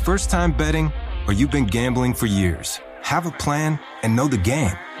 Whether it's your first time betting or you've been gambling for years, have a plan and know the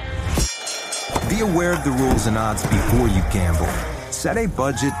game. Be aware of the rules and odds before you gamble. Set a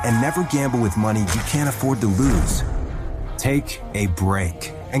budget and never gamble with money you can't afford to lose. Take a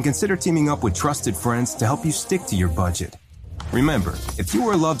break and consider teaming up with trusted friends to help you stick to your budget. Remember, if you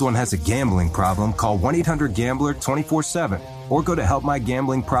or a loved one has a gambling problem, call 1-800-GAMBLER 24/7 or go to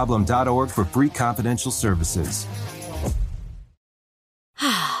helpmygamblingproblem.org for free confidential services.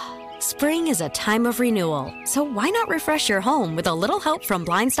 Spring is a time of renewal, so why not refresh your home with a little help from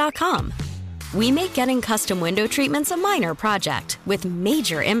Blinds.com? We make getting custom window treatments a minor project with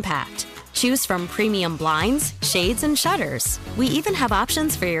major impact. Choose from premium blinds, shades, and shutters. We even have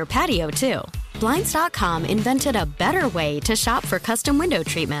options for your patio, too. Blinds.com invented a better way to shop for custom window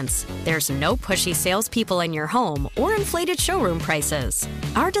treatments. There's no pushy salespeople in your home or inflated showroom prices.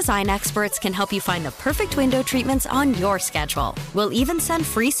 Our design experts can help you find the perfect window treatments on your schedule. We'll even send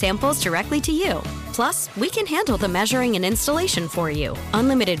free samples directly to you. Plus, we can handle the measuring and installation for you.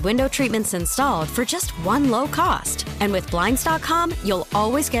 Unlimited window treatments installed for just one low cost. And with Blinds.com, you'll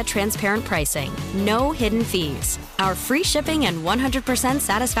always get transparent pricing. No hidden fees. Our free shipping and 100%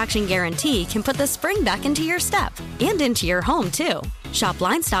 satisfaction guarantee can put the spring back into your step and into your home, too. Shop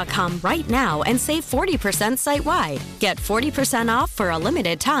Blinds.com right now and save 40% site-wide. Get 40% off for a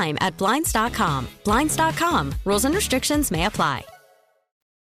limited time at Blinds.com. Blinds.com. Rules and restrictions may apply.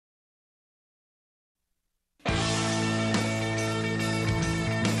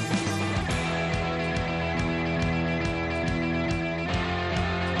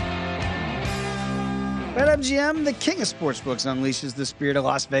 BetMGM, the king of sportsbooks, unleashes the spirit of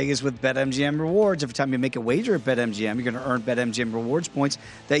Las Vegas with BetMGM rewards. Every time you make a wager at BetMGM, you're going to earn BetMGM rewards points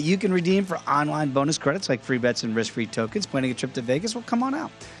that you can redeem for online bonus credits like free bets and risk-free tokens. Planning a trip to Vegas? Well, come on out.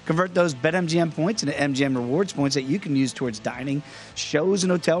 Convert those BetMGM points into MGM rewards points that you can use towards dining, shows,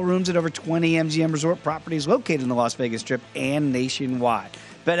 and hotel rooms at over 20 MGM resort properties located in the Las Vegas Strip and nationwide.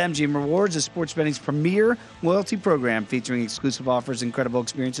 BetMGM Rewards is sports betting's premier loyalty program featuring exclusive offers, incredible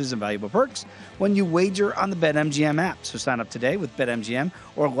experiences, and valuable perks when you wager on the BetMGM app. So sign up today with BetMGM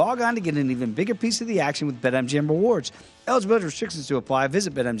or log on to get an even bigger piece of the action with BetMGM Rewards. Eligibility restrictions to apply.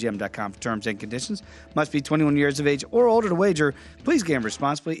 Visit BetMGM.com for terms and conditions. Must be 21 years of age or older to wager. Please gamble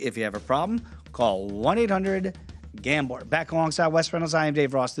responsibly. If you have a problem, call 1-800-GAMBLER. Back alongside Wes Reynolds, I am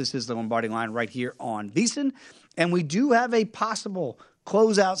Dave Ross. This is the Lombardi Line right here on VSiN. And we do have a possible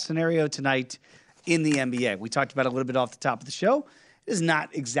closeout scenario tonight in the NBA. We talked about it a little bit off the top of the show. It has not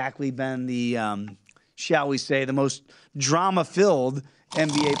exactly been the, shall we say, the most drama-filled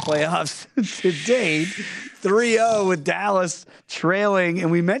NBA playoffs to date. 3-0 with Dallas trailing. And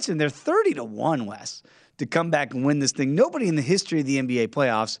we mentioned they're 30-1, Wes, to come back and win this thing. Nobody in the history of the NBA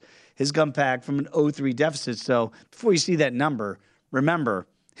playoffs has come back from an 0-3 deficit. So before you see that number, remember,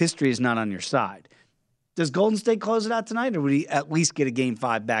 history is not on your side. Does Golden State close it out tonight, or would he at least get a Game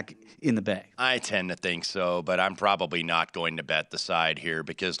 5 back in the Bay? I tend to think so, but I'm probably not going to bet the side here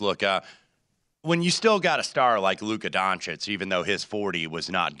because, look, when you still got a star like Luka Doncic, even though his 40 was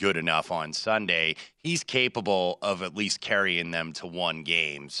not good enough on Sunday, he's capable of at least carrying them to one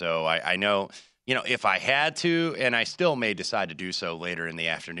game. So I know, if I had to, and I still may decide to do so later in the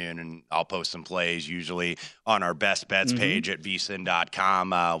afternoon, and I'll post some plays usually on our best bets page at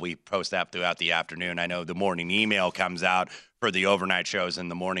vsin.com. We post that throughout the afternoon. I know the morning email comes out for the overnight shows and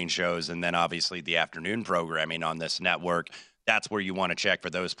the morning shows, and then obviously the afternoon programming on this network. That's where you want to check for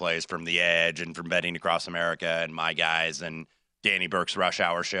those plays from The Edge and from Betting Across America and my guys and Danny Burke's Rush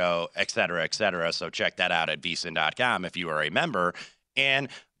Hour Show, et cetera, et cetera. So check that out at vsin.com if you are a member. And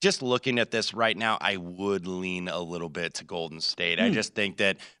just looking at this right now, I would lean a little bit to Golden State. I just think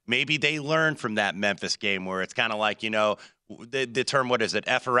that maybe they learned from that Memphis game where it's kind of like, the term, what is it,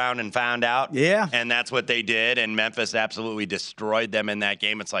 F around and found out? Yeah. And that's what they did, and Memphis absolutely destroyed them in that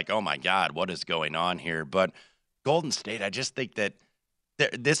game. It's like, oh, my God, what is going on here? But Golden State, I just think that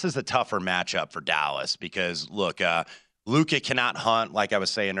this is a tougher matchup for Dallas because, look, Luka cannot hunt, like I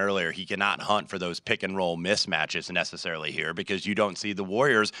was saying earlier. He cannot hunt for those pick-and-roll mismatches necessarily here because you don't see the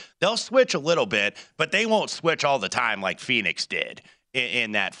Warriors. They'll switch a little bit, but they won't switch all the time like Phoenix did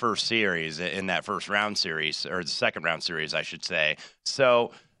in that first series, in that first round series, or the second round series, I should say.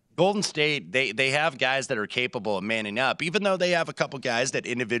 So Golden State, they have guys that are capable of manning up, even though they have a couple guys that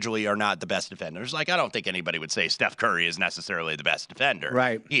individually are not the best defenders. Like, I don't think anybody would say Steph Curry is necessarily the best defender.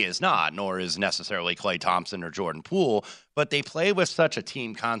 Right. He is not, nor is necessarily Klay Thompson or Jordan Poole. But they play with such a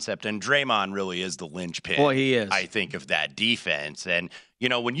team concept, and Draymond really is the linchpin, Boy, he is. I think, of that defense. And,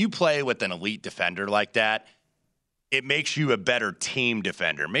 when you play with an elite defender like that, it makes you a better team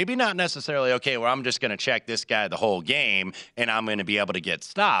defender. Maybe not necessarily, okay, well, I'm just going to check this guy the whole game and I'm going to be able to get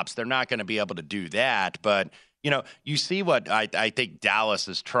stops. They're not going to be able to do that. But, you see what I think Dallas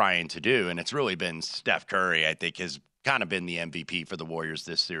is trying to do, and it's really been Steph Curry, I think, has kind of been the MVP for the Warriors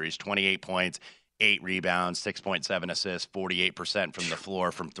this series. 28 points, 8 rebounds, 6.7 assists, 48% from the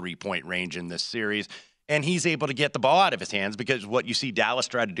floor from three-point range in this series. And he's able to get the ball out of his hands because what you see Dallas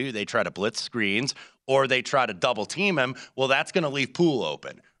try to do, they try to blitz screens or they try to double team him. Well, that's going to leave Poole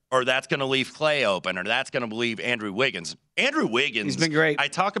open, or that's going to leave Klay open, or that's going to leave Andrew Wiggins. Andrew Wiggins, he's been great. I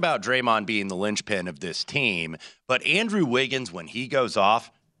talk about Draymond being the linchpin of this team, but Andrew Wiggins, when he goes off,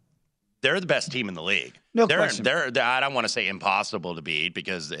 they're the best team in the league. No question. They're, I don't want to say impossible to beat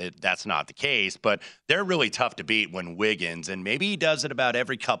because that's not the case, but they're really tough to beat when Wiggins, and maybe he does it about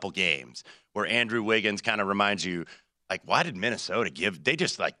every couple games, where Andrew Wiggins kind of reminds you, like, why did Minnesota they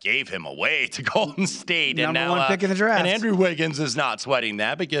just gave him away to Golden State. And Number now, one pick in the draft. And Andrew Wiggins is not sweating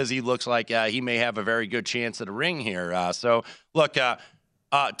that because he looks like he may have a very good chance at a ring here. So, look,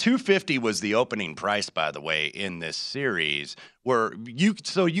 $250 was the opening price, by the way, in this series. Where you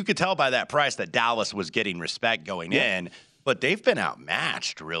could tell by that price that Dallas was getting respect going in, but they've been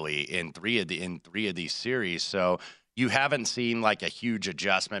outmatched really in three of these series. So you haven't seen a huge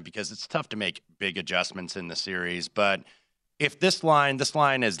adjustment because it's tough to make big adjustments in the series. But if this line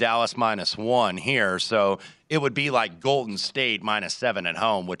is Dallas -1 here, so it would be like Golden State -7 at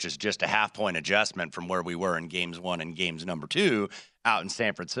home, which is just a half-point adjustment from where we were in games 1 and games number 2 out in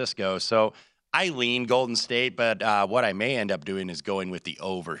San Francisco. So I lean Golden State, but what I may end up doing is going with the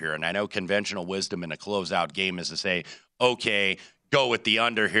over here. And I know conventional wisdom in a closeout game is to say, okay, go with the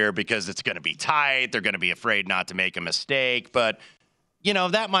under here because it's going to be tight. They're going to be afraid not to make a mistake. But,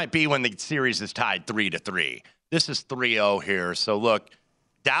 that might be when the series is tied 3-3. This is 3-0 here. So, look,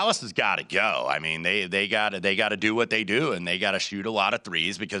 Dallas has got to go. I mean, they got to do what they do, and they got to shoot a lot of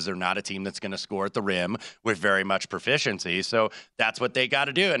threes because they're not a team that's going to score at the rim with very much proficiency. So that's what they got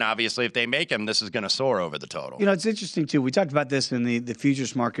to do. And obviously, if they make them, this is going to soar over the total. It's interesting, too. We talked about this in the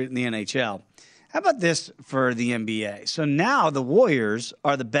futures market in the NHL. How about this for the NBA? So now the Warriors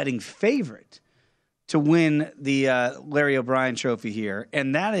are the betting favorite to win the Larry O'Brien Trophy here,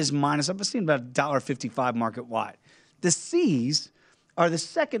 and that is minus, I've seen about $1.55 market wide. The C's are the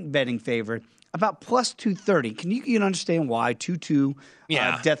second betting favorite, about plus 230. Can you understand why? 2-2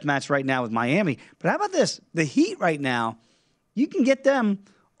 death match right now with Miami. But how about this? The Heat right now, you can get them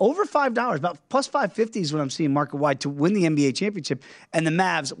over $5, about plus 550 is what I'm seeing market wide to win the NBA championship. And the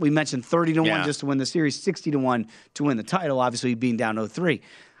Mavs, we mentioned 30-1 just to win the series, 60-1 to win the title, obviously being down 0-3.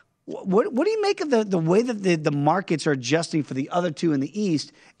 What do you make of the way that the markets are adjusting for the other two in the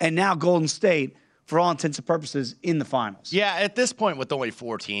East and now Golden State, for all intents and purposes, in the finals? Yeah, at this point with only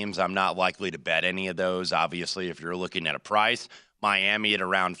 4 teams, I'm not likely to bet any of those. Obviously, if you're looking at a price, Miami at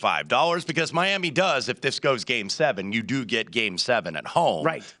around $5 because Miami does, if this goes Game 7, you do get Game 7 at home,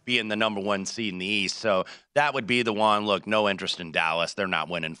 right? Being the number 1 seed in the East. So that would be the one. Look, no interest in Dallas. They're not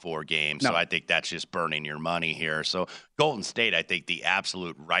winning 4 games. No. So I think that's just burning your money here. So Golden State, I think the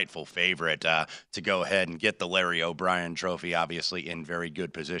absolute rightful favorite to go ahead and get the Larry O'Brien Trophy, obviously in very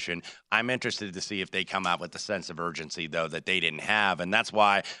good position. I'm interested to see if they come out with the sense of urgency, though, that they didn't have. And that's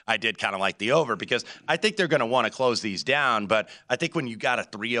why I did kind of like the over because I think they're going to want to close these down. But I think when you got a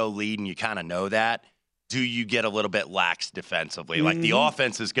 3-0 lead and you kind of know that, do you get a little bit lax defensively? Mm-hmm. Like the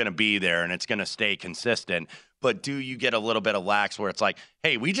offense is going to be there and it's going to stay consistent. But do you get a little bit of lax where it's like,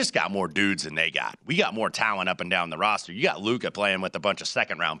 hey, we just got more dudes than they got. We got more talent up and down the roster. You got Luka playing with a bunch of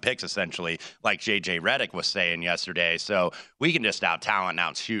second-round picks, essentially, like J.J. Redick was saying yesterday. So we can just out-talent,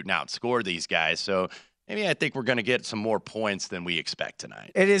 out-shoot, and outscore these guys. So maybe I think we're going to get some more points than we expect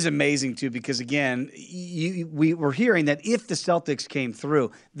tonight. It is amazing, too, because, again, we were hearing that if the Celtics came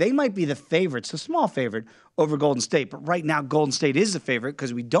through, they might be the favorites, a small favorite, over Golden State. But right now, Golden State is the favorite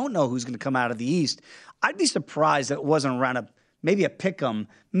because we don't know who's going to come out of the East. I'd be surprised that it wasn't around maybe a pick-em.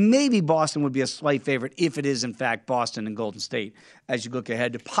 Maybe Boston would be a slight favorite if it is, in fact, Boston and Golden State as you look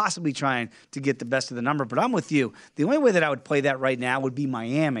ahead to possibly trying to get the best of the number. But I'm with you. The only way that I would play that right now would be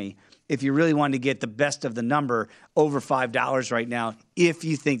Miami if you really wanted to get the best of the number over $5 right now, if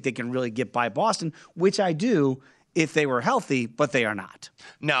you think they can really get by Boston, which I do if they were healthy, but they are not.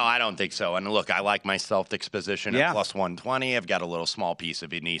 No, I don't think so. And look, I like my Celtics position at plus 120. I've got a little small piece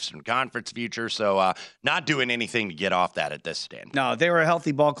of an Eastern Conference future, so not doing anything to get off that at this stand. No, if they were a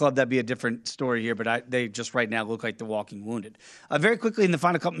healthy ball club, that'd be a different story here, but they just right now look like the walking wounded. Very quickly, in the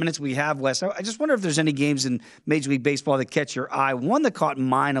final couple minutes we have, Wes, I just wonder if there's any games in Major League Baseball that catch your eye. One that caught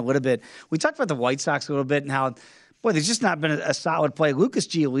mine a little bit, we talked about the White Sox a little bit and how, boy, there's just not been a solid play. Lucas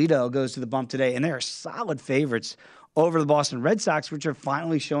Giolito goes to the bump today, and they're solid favorites over the Boston Red Sox, which are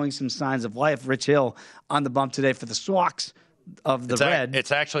finally showing some signs of life. Rich Hill on the bump today for the Sox of the Red.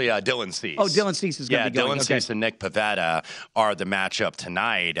 It's actually Dylan Cease. Oh, Dylan Cease is going to be going. Dylan Cease and Nick Pivetta are the matchup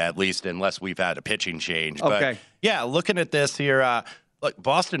tonight, at least unless we've had a pitching change. Okay. But, looking at this here, look,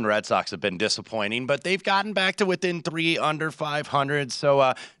 Boston Red Sox have been disappointing, but they've gotten back to within 3 under 500.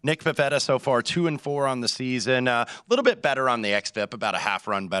 So Nick Pivetta so far 2-4 on the season. A little bit better on the xFIP, about a half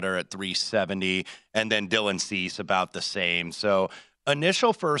run better at 370. And then Dylan Cease about the same. So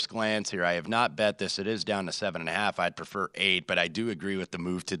initial first glance here, I have not bet this. It is down to 7.5. I'd prefer 8, but I do agree with the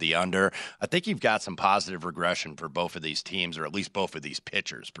move to the under. I think you've got some positive regression for both of these teams, or at least both of these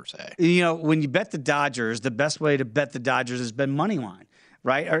pitchers per se. When you bet the Dodgers, the best way to bet the Dodgers has been money line.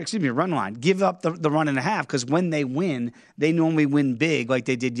 Right? Or excuse me, run line. Give up the run and a half because when they win, they normally win big like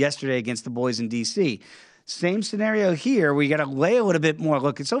they did yesterday against the boys in D.C. Same scenario here where you got to lay a little bit more.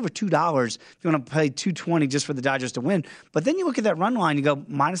 Look, it's over $2 if you want to pay $2.20 just for the Dodgers to win. But then you look at that run line, you go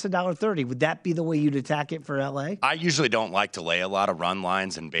minus $1.30. Would that be the way you'd attack it for L.A.? I usually don't like to lay a lot of run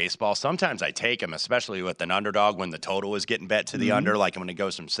lines in baseball. Sometimes I take them, especially with an underdog when the total is getting bet to the under, like when it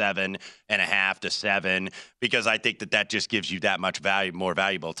goes from 7.5 to 7, because I think that just gives you that much more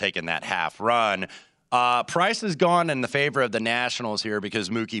valuable taking that half run. Price has gone in the favor of the Nationals here because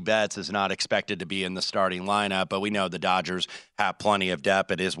Mookie Betts is not expected to be in the starting lineup, but we know the Dodgers have plenty of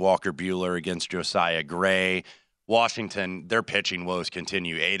depth. It is Walker Buehler against Josiah Gray. Washington, their pitching woes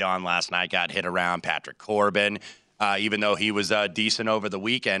continue. Adon last night got hit around. Patrick Corbin, even though he was decent over the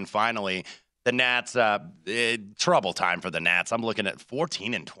weekend, finally The Nats, trouble time for the Nats. I'm looking at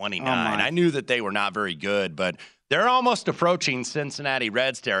 14-29. my. I knew that they were not very good, but they're almost approaching Cincinnati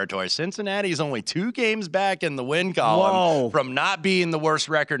Reds territory. Cincinnati's only 2 games back in the win column from not being the worst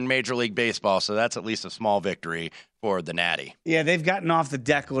record in Major League Baseball, so that's at least a small victory for the Natty. Yeah, they've gotten off the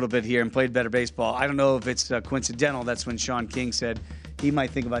deck a little bit here and played better baseball. I don't know if it's coincidental. That's when Sean King said he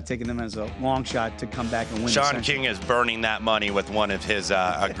might think about taking them as a long shot to come back and win. Sean King is burning that money with one of his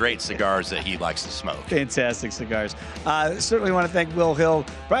great cigars that he likes to smoke. Fantastic cigars. Certainly want to thank Will Hill,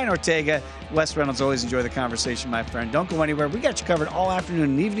 Brian Ortega, Wes Reynolds. Always enjoy the conversation, my friend. Don't go anywhere. We got you covered all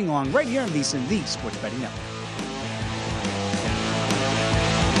afternoon and evening long right here on VSiN, the Sports Betting Network.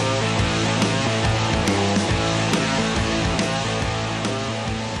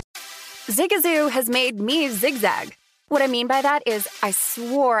 Zigazoo has made me zigzag. What I mean by that is I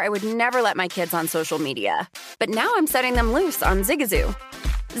swore I would never let my kids on social media, but now I'm setting them loose on Zigazoo.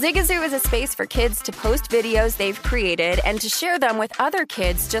 Zigazoo is a space for kids to post videos they've created and to share them with other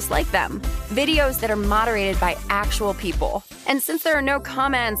kids just like them. Videos that are moderated by actual people. And since there are no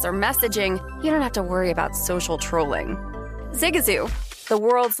comments or messaging, you don't have to worry about social trolling. Zigazoo, the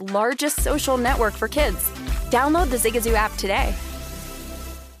world's largest social network for kids. Download the Zigazoo app today.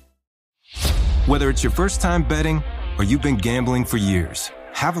 Whether it's your first time betting or you've been gambling for years,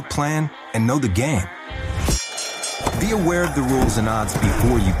 have a plan and know the game. Be aware of the rules and odds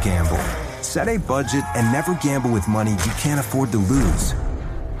before you gamble. Set a budget and never gamble with money you can't afford to lose.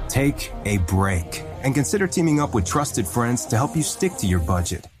 Take a break and consider teaming up with trusted friends to help you stick to your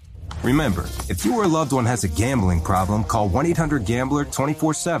budget. Remember, if you or a loved one has a gambling problem, call 1-800-GAMBLER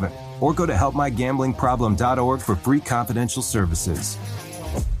 24/7 or go to helpmygamblingproblem.org for free confidential services.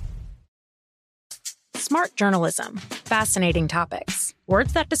 Smart journalism. Fascinating topics.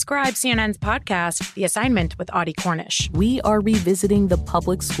 Words that describe CNN's podcast, The Assignment with Audie Cornish. We are revisiting the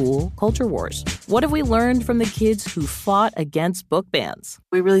public school culture wars. What have we learned from the kids who fought against book bans?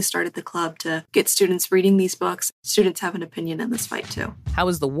 We really started the club to get students reading these books. Students have an opinion in this fight, too. How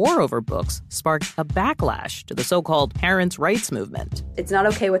has the war over books sparked a backlash to the so-called parents' rights movement? It's not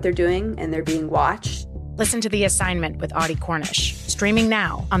okay what they're doing, and they're being watched. Listen to The Assignment with Audie Cornish. Streaming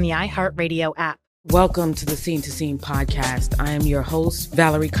now on the iHeartRadio app. Welcome to the Scene to Scene podcast. I am your host,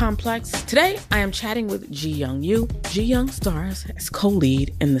 Valerie Complex. Today, I am chatting with Ji Young Yoo. Ji Young stars as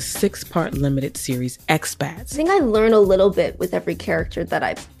co-lead in the 6-part limited series Expats. I think I learn a little bit with every character that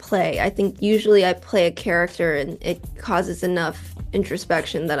I play. I think usually I play a character and it causes enough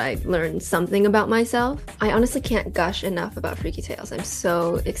introspection that I learn something about myself. I honestly can't gush enough about Freaky Tales. I'm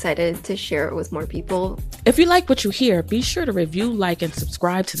so excited to share it with more people. If you like what you hear, be sure to review, like, and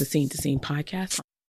subscribe to the Scene to Scene podcast